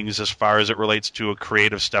things as far as it relates to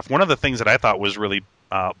creative stuff. One of the things that I thought was really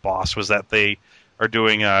boss was that they are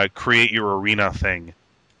doing a create your arena thing.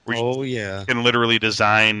 You can literally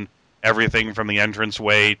design everything from the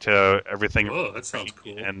entranceway to everything. Oh, that sounds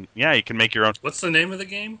cool. And you can make your own. What's the name of the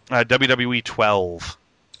game? WWE 12.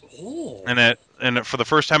 Oh. And for the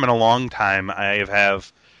first time in a long time, I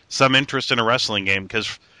have some interest in a wrestling game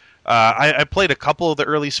because I played a couple of the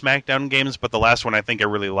early SmackDown games, but the last one I think I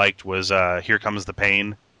really liked was Here Comes the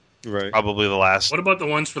Pain. Right. Probably the last. What about the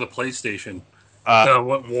ones for the PlayStation?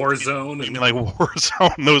 Warzone? You mean like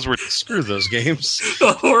Warzone? Those were screw those games.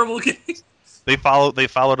 Horrible games. They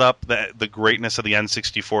followed up the greatness of the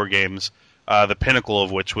N64 games, the pinnacle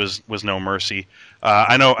of which was No Mercy.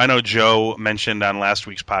 I know Joe mentioned on last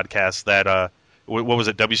week's podcast that what was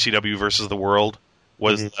it, WCW versus the World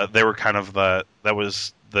was they were kind of that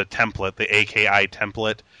was the template, the AKI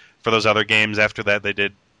template for those other games. After that, they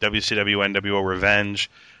did WCW NWO Revenge.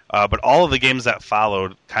 But all of the games that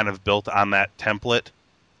followed kind of built on that template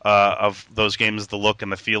of those games, the look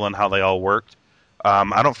and the feel and how they all worked.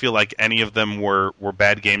 I don't feel like any of them were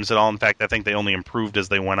bad games at all. In fact, I think they only improved as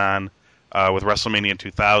they went on with WrestleMania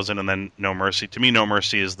 2000 and then No Mercy. To me, No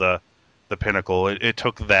Mercy is the pinnacle. It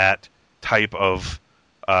took that type of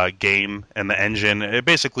game and the engine. It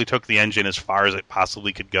basically took the engine as far as it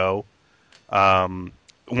possibly could go. One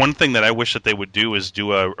thing that I wish that they would do is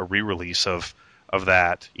do a re-release of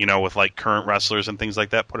that, with like current wrestlers and things like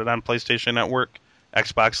that. Put it on PlayStation Network,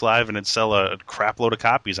 Xbox Live, and it'd sell a crap load of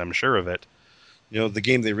copies, I'm sure of it. The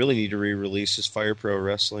game they really need to re-release is Fire Pro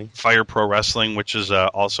Wrestling. Fire Pro Wrestling, which is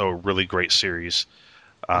also a really great series.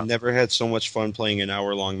 I've never had so much fun playing an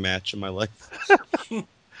hour-long match in my life.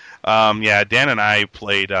 Dan and I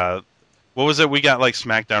played, what was it? We got like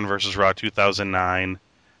SmackDown versus Raw 2009,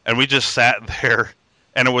 and we just sat there,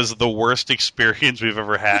 and it was the worst experience we've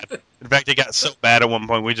ever had. In fact, it got so bad at one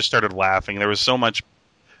point, we just started laughing. There was so much,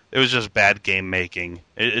 it was just bad game making.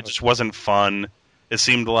 It just wasn't fun. It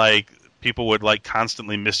seemed like people would like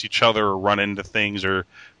constantly miss each other or run into things or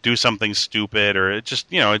do something stupid, or it just,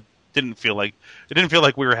 it didn't feel like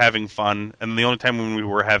we were having fun. And the only time when we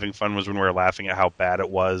were having fun was when we were laughing at how bad it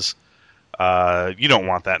was. You don't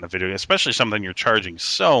want that in a video game, especially something you're charging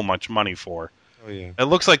so much money for. Oh yeah. It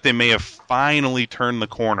looks like they may have finally turned the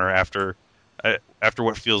corner after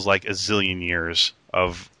what feels like a zillion years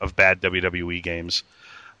of bad WWE games.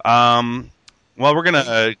 Well, we're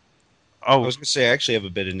gonna. I was gonna say I actually have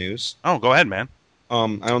a bit of news. Oh, go ahead, man. I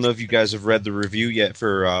don't know if you guys have read the review yet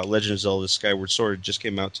for Legend of Zelda: Skyward Sword. It just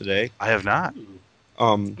came out today. I have not.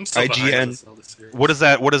 IGN. What is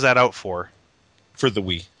that out for? For the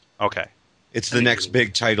Wii. Okay. It's the next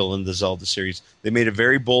big title in the Zelda series. They made a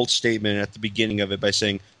very bold statement at the beginning of it by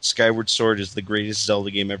saying Skyward Sword is the greatest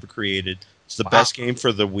Zelda game ever created. It's the best game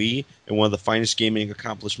for the Wii and one of the finest gaming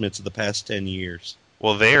accomplishments of the past 10 years.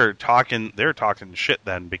 Well, they're talking shit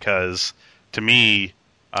then, because to me,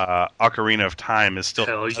 Ocarina of Time is still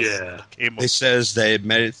Hell the best yeah. Zelda game. It says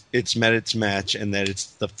that it's met its match, and that it's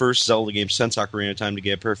the first Zelda game since Ocarina of Time to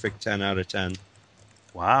get a perfect 10 out of 10.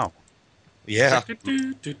 Wow. Yeah.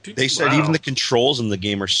 They said even the controls in the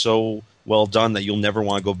game are so well done that you'll never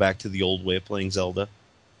want to go back to the old way of playing Zelda.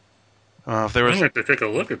 If there I'd was, like to take a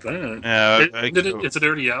look at that. Is it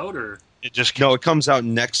already out, or? it just No, it comes out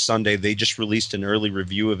next Sunday. They just released an early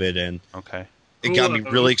review of it, and okay. it got me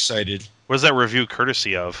really excited. What is that review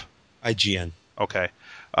courtesy of? IGN. Okay.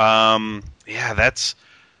 Yeah, it's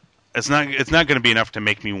not going to be enough to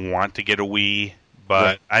make me want to get a Wii, but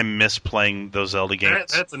Right. I miss playing those Zelda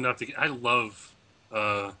games. That's enough to. I love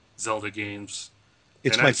Zelda games.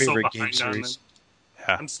 It's And my I'm so favorite game behind on series.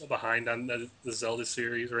 Yeah. I'm so behind on the Zelda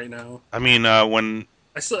series right now. I mean, when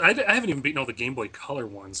I haven't even beaten all the Game Boy Color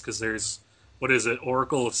ones because there's what is it,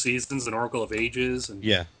 Oracle of Seasons and Oracle of Ages, and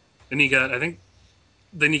Yeah. then you got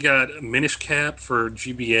Minish Cap for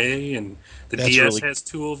GBA, and the That's DS really- has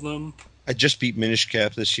two of them. I just beat Minish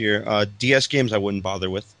Cap this year. DS games I wouldn't bother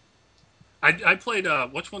with. I played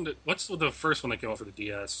what's the first one that came out for the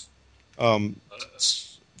DS?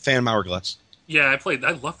 Phantom Hourglass. Yeah,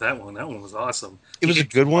 I loved that one. That one was awesome. It was a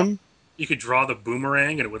good one. You could draw the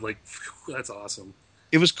boomerang, and it would phew, that's awesome.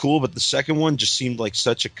 It was cool, but the second one just seemed like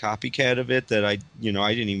such a copycat of it that I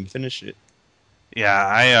didn't even finish it.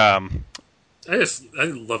 yeah, I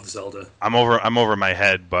love Zelda. I'm over my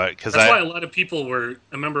head, but because That's why a lot of people were.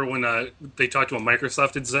 I remember when they talked to a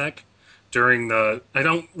Microsoft exec during the.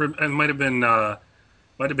 It might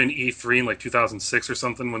have been E3 in like 2006 or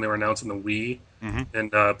something when they were announcing the Wii,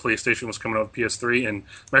 and PlayStation was coming out with PS3, and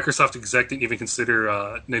Microsoft exec didn't even consider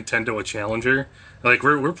Nintendo a challenger. Like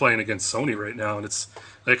we're playing against Sony right now, and it's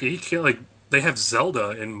like you can't like they have Zelda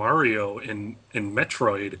and Mario and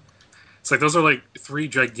Metroid. It's like those are like three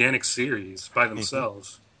gigantic series by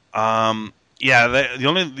themselves. yeah,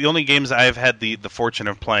 the only games I've had the fortune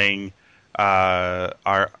of playing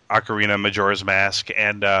are Ocarina, Majora's Mask,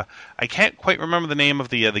 and I can't quite remember the name of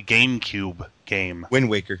the GameCube game, Wind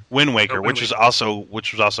Waker. Wind Waker, Wind which was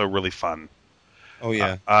also really fun. Oh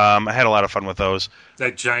yeah. I had a lot of fun with those.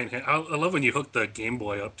 That giant hand. I love when you hook the Game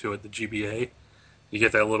Boy up to it, the GBA. You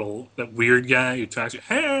get that weird guy who talks.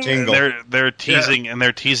 Hey! Jingle. They're teasing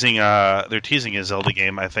they're teasing a Zelda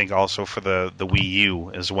game, I think, also for the Wii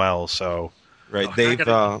U as well. So Right. Oh, They've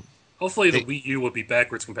Hopefully the Wii U will be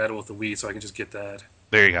backwards compatible with the Wii, so I can just get that.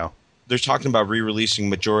 there you go. they're talking about re-releasing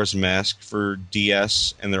Majora's Mask for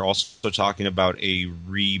DS, and they're also talking about a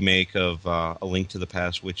remake of A Link to the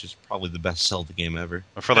Past, which is probably the best Zelda game ever.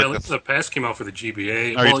 For Yeah, like Link to the Past came out for the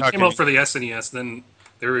GBA. Are you Well, it came talking- out for the SNES, then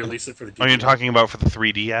they released it for the GBA. are you talking about for the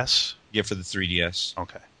 3DS? Yeah, for the 3DS.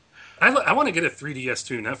 Okay. I want to get a 3DS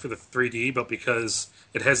too, not for the 3D, but because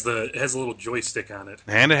it has a little joystick on it.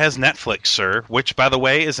 And it has Netflix, sir, which, by the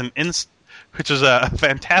way, is which is a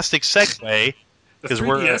fantastic segue. The 'Cause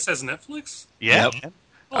 3DS has Netflix? Yeah, Yep. man.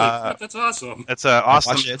 Holy crap, that's awesome. It's a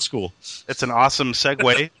awesome. Watch it at school. It's an awesome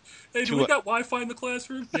segue. Hey, do we got Wi-Fi in the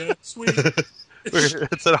classroom? Yeah, sweet.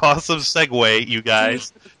 It's an awesome segue, you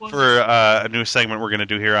guys, for a new segment we're going to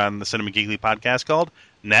do here on the Cinema Geekly podcast called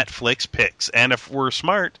Netflix Picks. And if we're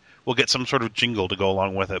smart, we'll get some sort of jingle to go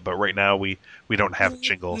along with it. But right now, we don't have a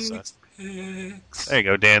jingle. So. There you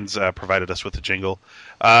go. Dan's provided us with a jingle.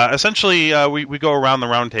 Essentially, we go around the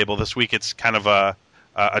round table. This week, it's kind of a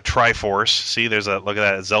Triforce. See, look at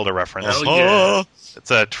that Zelda reference. Hell yeah.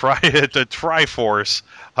 It's a Triforce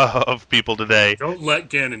of people today. Don't let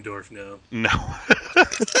Ganondorf know. No.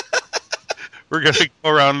 We're gonna go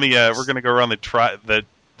around the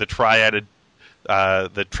triaded,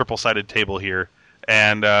 the triple-sided table here,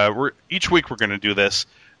 and each week we're gonna do this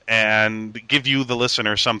and give you, the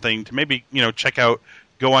listener, something to maybe check out.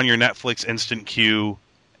 Go on your Netflix instant queue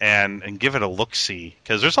and give it a look-see,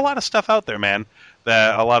 because there's a lot of stuff out there, man,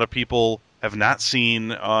 that a lot of people have not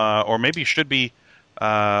seen or maybe should be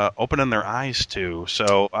opening their eyes to.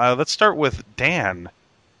 So let's start with Dan.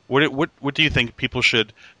 What do you think people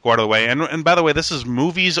should go out of the way? And by the way, this is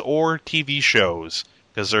movies or TV shows,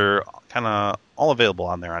 because they're kind of all available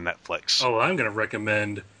on there on Netflix. Oh, I'm going to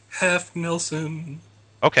recommend Half Nelson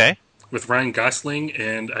Okay. with Ryan Gosling,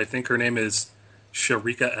 and I think her name is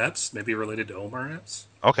Sharika Epps, maybe related to Omar Epps.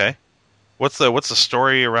 Okay. What's the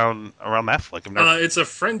story around that flick? I've never... It's a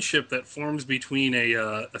friendship that forms between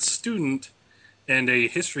a student and a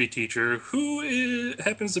history teacher who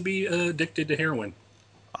happens to be addicted to heroin.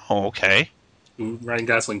 Oh, okay. Who Ryan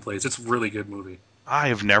Gosling plays. It's a really good movie. I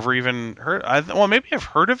have never even heard... maybe I've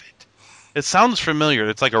heard of it. It sounds familiar.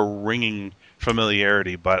 It's like a ringing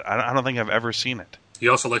familiarity, but I don't think I've ever seen it. He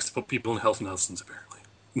also likes to put people in Health Nelsons, apparently.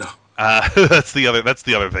 No. That's the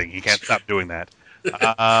other thing. You can't stop doing that.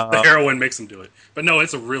 The heroin makes him do it. But no,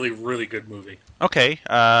 it's a really, really good movie. Okay,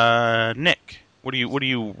 Nick, what do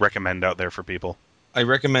you recommend out there for people? I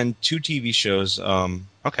recommend 2 TV shows.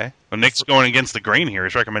 Okay, well, Nick's going against the grain here.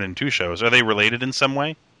 He's recommending 2 shows. Are they related in some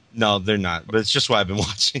way? No, they're not, but it's just what I've been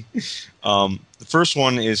watching. The first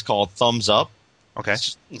one is called Thumbs Up. Okay.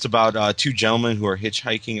 It's about 2 gentlemen who are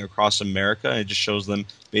hitchhiking across America, and it just shows them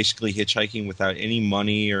basically hitchhiking without any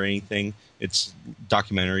money or anything. It's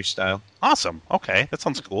documentary style. Awesome. Okay, that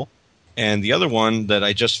sounds cool. And the other one that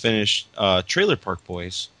I just finished, Trailer Park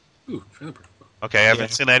Boys. Ooh, Trailer Park Boys. Okay, I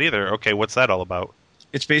haven't seen that either. Okay, what's that all about?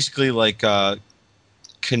 It's basically like a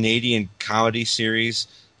Canadian comedy series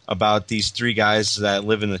about these 3 guys that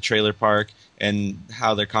live in the trailer park and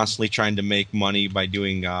how they're constantly trying to make money by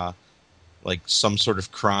doing like some sort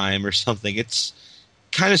of crime or something. It's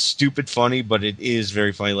kind of stupid funny, but it is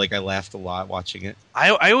very funny. Like, I laughed a lot watching it.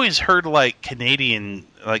 I always heard like Canadian,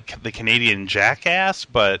 like the Canadian Jackass,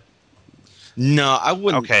 but No, I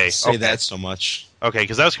wouldn't say okay. that so much. Okay,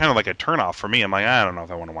 because that was kind of like a turnoff for me. I'm like, I don't know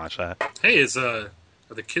if I want to watch that. Hey, are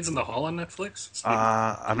the Kids in the Hall on Netflix? It's like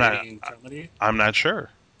I'm Canadian comedy. not sure.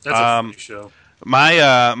 That's a funny show.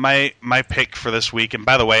 My pick for this week, and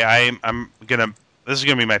by the way, this is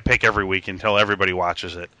gonna be my pick every week until everybody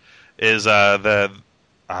watches it, is the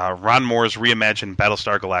Ron Moore's reimagined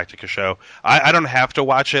Battlestar Galactica show. I don't have to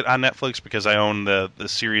watch it on Netflix because I own the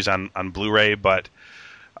series on Blu-ray, but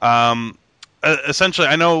essentially,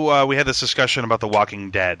 I know we had this discussion about The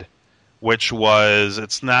Walking Dead, which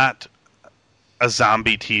it's not a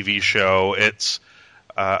zombie TV show. It's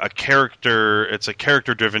a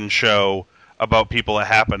character-driven show about people that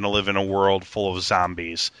happen to live in a world full of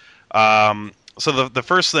zombies. So the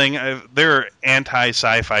first thing, there are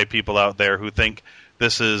anti-sci-fi people out there who think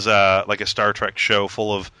this is like a Star Trek show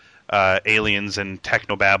full of aliens and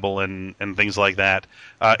technobabble and things like that.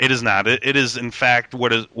 It is not. It is in fact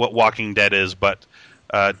what Walking Dead is, but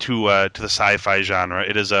to the sci-fi genre.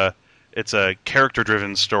 It's a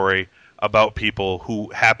character-driven story about people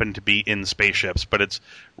who happen to be in spaceships, but it's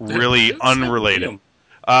really unrelated.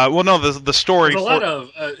 Well, no, the story.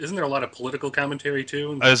 Isn't there a lot of political commentary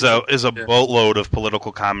too? Is a boatload of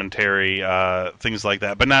political commentary, things like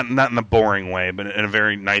that, but not in a boring way, but in a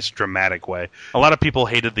very nice, dramatic way. A lot of people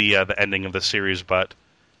hated the ending of the series, but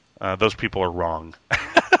those people are wrong.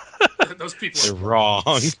 Those people are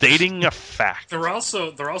wrong. Stating a fact. They're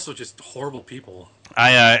also just horrible people.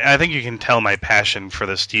 I think you can tell my passion for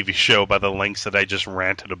this TV show by the lengths that I just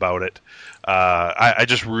ranted about it. I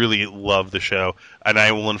just really love the show, and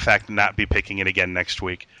I will in fact not be picking it again next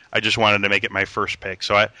week. I just wanted to make it my first pick,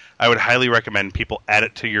 so I would highly recommend people add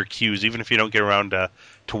it to your queues, even if you don't get around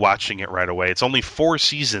to watching it right away. It's only 4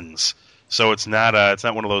 seasons, so it's not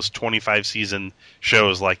one of those 25 season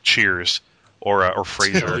shows like Cheers or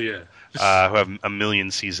Frasier. Oh, yeah. Who have a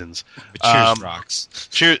million seasons. But Cheers rocks.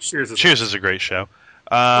 Cheers is a great show.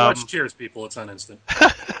 Watch Cheers, people. It's on Instant.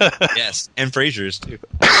 Yes, and Frasier's too.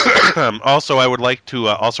 Also, I'd like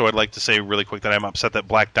to say really quick that I'm upset that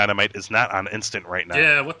Black Dynamite is not on Instant right now.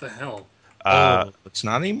 Yeah, what the hell? It's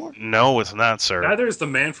not anymore? No, it's not, sir. Neither is The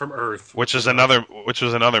Man from Earth, which was another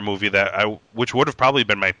movie which would have probably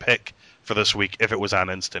been my pick for this week if it was on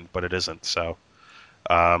Instant, but it isn't. So.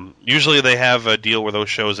 Usually they have a deal where those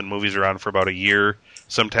shows and movies are on for about a year,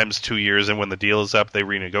 sometimes 2 years, and when the deal is up, they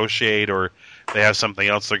renegotiate or they have something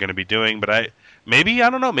else they're going to be doing. But I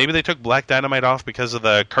don't know. Maybe they took Black Dynamite off because of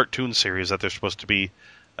the cartoon series that they're supposed to be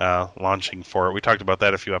launching for it. We talked about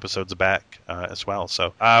that a few episodes back as well.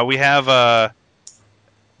 So we have,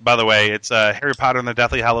 by the way, it's Harry Potter and the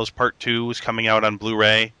Deathly Hallows Part 2 is coming out on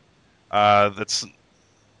Blu-ray. That's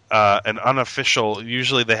an unofficial.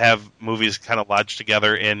 Usually they have movies kind of lodged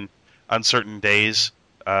together on certain days.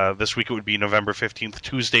 This week it would be November 15th.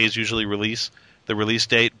 Tuesday is usually the release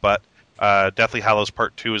date, but Deathly Hallows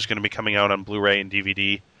Part 2 is going to be coming out on Blu-ray and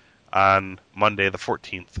DVD on Monday the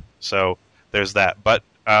 14th. So there's that. But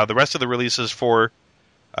the rest of the releases for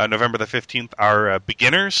November the 15th are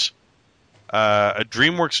Beginners, a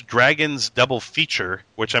DreamWorks Dragons double feature,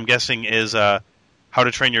 which I'm guessing is How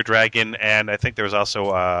to Train Your Dragon, and I think there's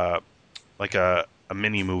also like a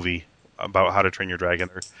mini movie about How to Train Your Dragon.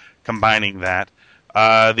 They're combining that.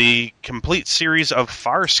 The complete series of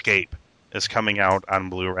Farscape is coming out on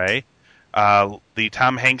Blu-ray. The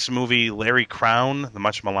Tom Hanks movie Larry Crown, the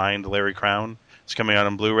much maligned Larry Crown, is coming out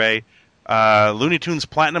on Blu-ray. Looney Tunes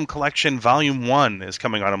Platinum Collection Volume 1 is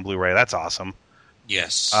coming out on Blu-ray. That's awesome.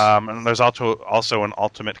 Yes. And there's also an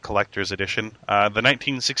Ultimate Collector's Edition. The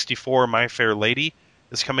 1964 My Fair Lady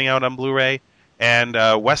is coming out on Blu-ray. and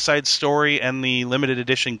West Side Story and the limited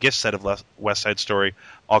edition gift set of West Side Story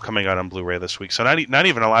all coming out on Blu-ray this week. So not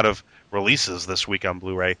even a lot of releases this week on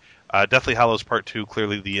Blu-ray. Deathly Hallows Part 2,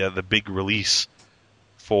 clearly the big release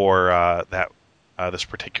for this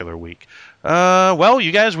particular week. Well,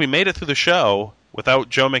 you guys, we made it through the show without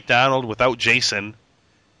Joe McDonald, without Jason,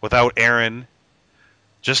 without Aaron,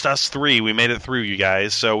 just us three. We made it through, you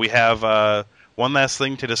guys. So we have one last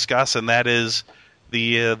thing to discuss, and that is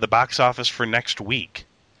the box office for next week.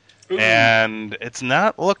 Ooh. And it's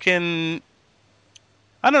not looking.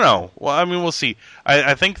 I don't know. Well, I mean, we'll see.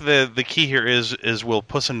 I think the key here is will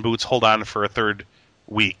Puss in Boots hold on for a third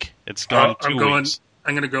week? It's gone 2 weeks.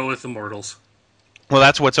 I'm going to go with Immortals. Well,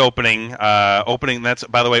 that's what's opening. That's,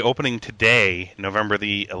 by the way, opening today, November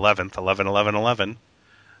the 11th,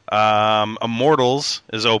 11/11/11. Immortals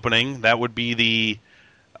is opening. That would be the.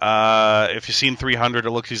 If you've seen 300,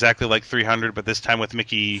 it looks exactly like 300, but this time with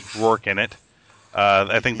Mickey Rourke in it.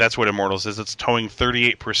 I think that's what Immortals is. It's towing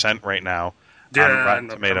 38% right now on Rotten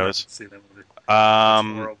Tomatoes. See that movie. It's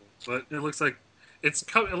horrible, but it looks like it's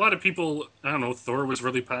a lot of people. I don't know. Thor was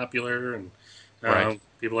really popular, and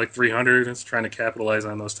people like 300 is trying to capitalize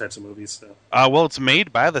on those types of movies. So. Well, it's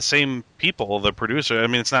made by the same people, the producer. I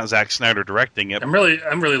mean, it's not Zack Snyder directing it. I'm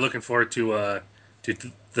really looking forward to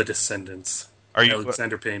The Descendants.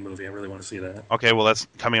 Alexander Payne movie. I really want to see that. Okay, well, that's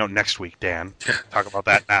coming out next week, Dan. Talk about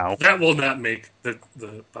that now. That will not make the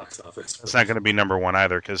box office. It's not going to be number one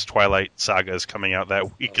either, because Twilight Saga is coming out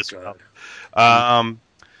that week as well.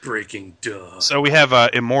 Breaking duh. So we have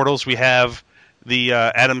Immortals. We have the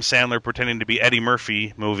Adam Sandler pretending to be Eddie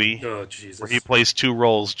Murphy movie, where he plays two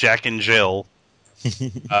roles, Jack and Jill.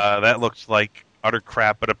 That looked like utter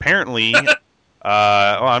crap, but apparently...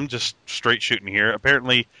 I'm just straight shooting here.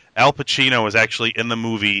 Apparently, Al Pacino is actually in the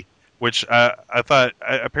movie, which I thought...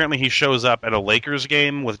 apparently, he shows up at a Lakers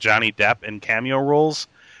game with Johnny Depp in cameo roles,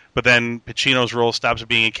 but then Pacino's role stops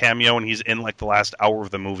being a cameo, and he's in, like, the last hour of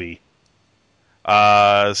the movie.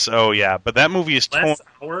 So, yeah. But that movie is... Last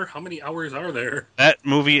hour? How many hours are there? That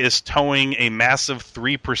movie is towing a massive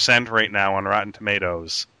 3% right now on Rotten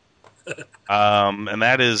Tomatoes. And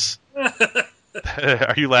that is...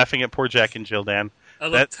 Are you laughing at poor Jack and Jill, Dan? I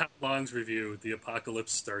love Tom Long's review. The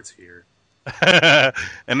apocalypse starts here.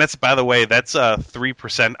 And that's, by the way, that's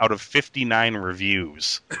 3% out of 59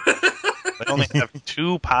 reviews. They only have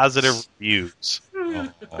 2 positive reviews.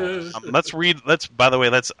 Let's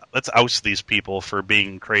oust these people for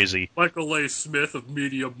being crazy. Michael A. Smith of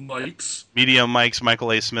Medium Mikes. Medium Mikes,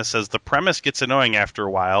 Michael A. Smith says, the premise gets annoying after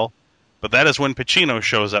a while, but that is when Pacino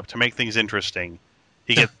shows up to make things interesting.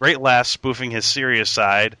 He gets great laughs spoofing his serious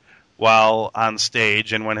side while on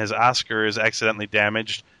stage, and when his Oscar is accidentally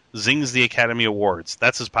damaged, zings the Academy Awards.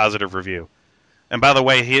 That's his positive review. And by the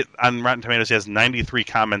way, on Rotten Tomatoes, he has 93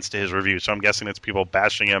 comments to his review, so I'm guessing it's people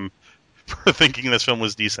bashing him for thinking this film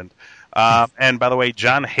was decent. And by the way,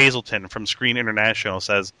 John Hazelton from Screen International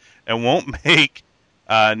says, it won't make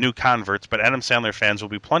new converts, but Adam Sandler fans will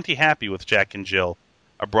be plenty happy with Jack and Jill,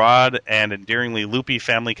 a broad and endearingly loopy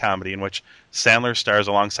family comedy in which Sandler stars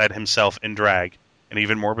alongside himself in drag, and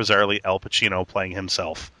even more bizarrely, Al Pacino playing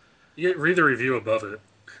himself. You read the review above it.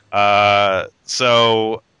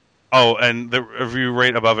 And the review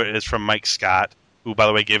right above it is from Mike Scott, who, by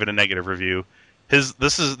the way, gave it a negative review.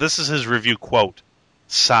 This is his review quote: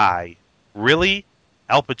 "Sigh, really?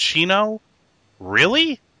 Al Pacino,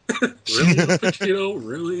 really? Really, Al Pacino,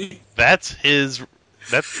 really?" That's his.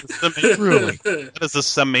 That's the summation. Really. That is the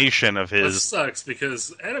summation of his. That sucks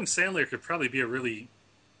because Adam Sandler could probably be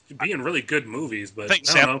in really good movies, but I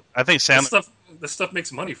don't know. I think Sandler. This stuff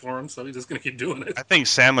makes money for him, so he's just going to keep doing it. I think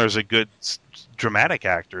Sandler's a good dramatic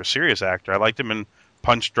actor, a serious actor. I liked him in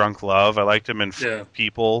Punch Drunk Love. I liked him in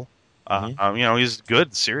People. He's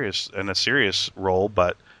good, serious in a serious role,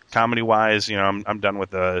 but comedy wise, I'm done with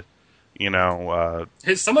the,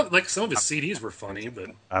 some of his CDs were funny, but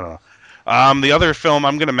I don't know. The other film,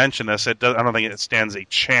 I'm going to mention this. I don't think it stands a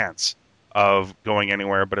chance of going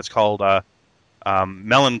anywhere, but it's called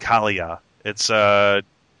Melancholia. It's a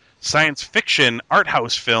science fiction art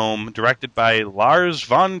house film directed by Lars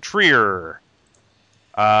von Trier.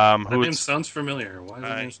 That name sounds familiar. Why does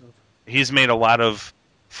that name sound familiar? He's made a lot of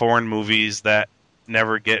foreign movies that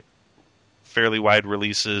never get fairly wide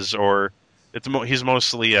releases, or he's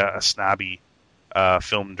mostly a snobby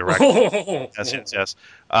film director. Yes.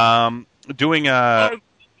 Doing a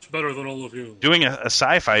better than all of you. Doing a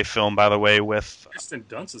sci-fi film, by the way, with Kirsten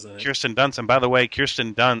Dunst is in it. Kirsten Dunst, and by the way,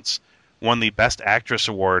 Kirsten Dunst won the Best Actress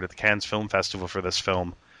award at the Cannes Film Festival for this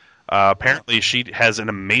film. Apparently, she has an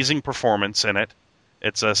amazing performance in it.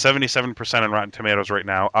 It's 77% on Rotten Tomatoes right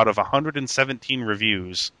now, out of 117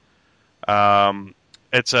 reviews.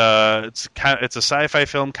 It's a sci-fi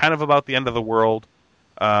film, kind of about the end of the world.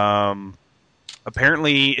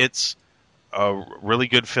 Apparently, it's a really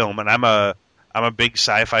good film, and I'm a big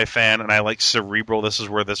sci-fi fan, and I like cerebral. This is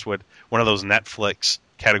where one of those Netflix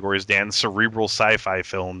categories, Dan, cerebral sci-fi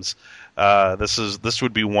films. This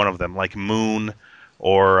would be one of them, like Moon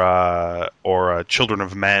or Children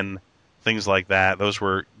of Men, things like that. Those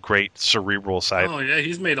were great cerebral sci-fi. Oh yeah,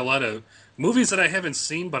 he's made a lot of movies that I haven't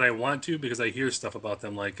seen, but I want to because I hear stuff about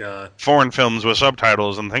them, like foreign films with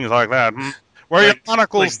subtitles and things like that. Where are your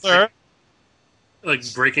monocles, sir?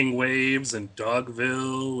 Like Breaking Waves and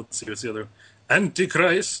Dogville. Let's see, what's the other?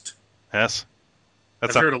 Antichrist. Yes.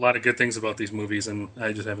 I've heard a lot of good things about these movies, and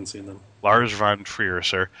I just haven't seen them. Lars von Trier,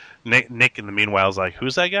 sir. Nick in the meanwhile, is like,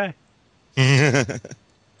 who's that guy?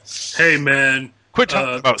 Hey, man. Quit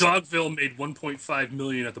talking about Dogville made $1.5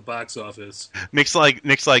 million at the box office. Nick's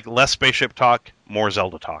like less spaceship talk, more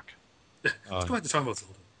Zelda talk. Let's go back to talking about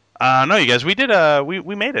Zelda. No, you guys, we did.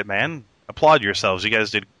 We made it, man. Applaud yourselves. You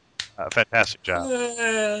guys did a fantastic job.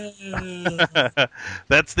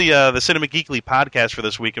 That's the Cinema Geekly podcast for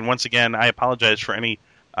this week. And once again, I apologize for any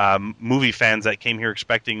movie fans that came here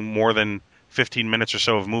expecting more than 15 minutes or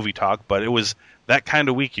so of movie talk, but it was that kind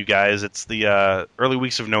of week, you guys. It's the early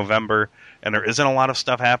weeks of November, and there isn't a lot of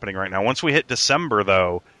stuff happening right now. Once we hit December,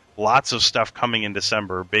 though, lots of stuff coming in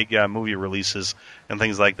December, big movie releases and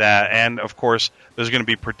things like that. And, of course, there's going to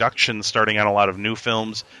be production starting on a lot of new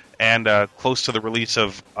films and close to the release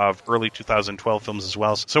of early 2012 films as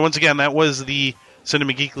well. So, once again, that was the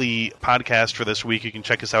Cinema Geekly podcast for this week. You can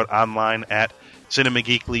check us out online at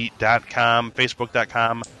cinemageekly.com,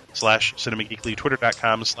 facebook.com/cinemageekly,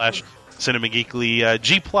 twitter.com/cinemageekly,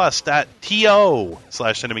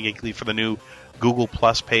 gplus.to/cinemageekly for the new Google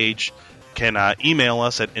Plus page. Can email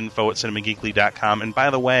us at info@cinemageekly.com. And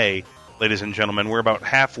by the way, ladies and gentlemen, we're about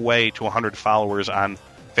halfway to 100 followers on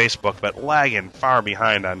Facebook, but lagging far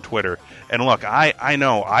behind on Twitter. And look, I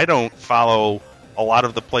know I don't follow a lot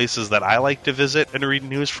of the places that I like to visit and read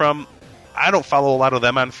news from. I don't follow a lot of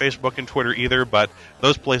them on Facebook and Twitter either, but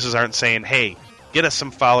those places aren't saying, hey, get us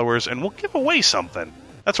some followers and we'll give away something.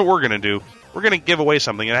 That's what we're going to do. We're going to give away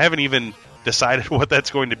something, and I haven't even decided what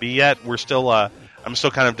that's going to be yet. We're still, I'm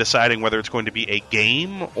still kind of deciding whether it's going to be a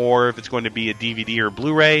game or if it's going to be a DVD or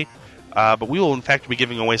Blu-ray. But we will, in fact, be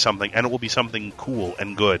giving away something, and it will be something cool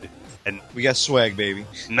and good. And we got swag, baby.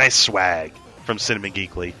 Nice swag from Cinema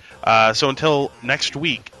Geekly. So until next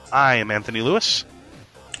week, I am Anthony Lewis.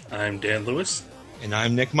 I'm Dan Lewis. And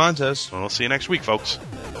I'm Nick Montes. We'll see you next week, folks.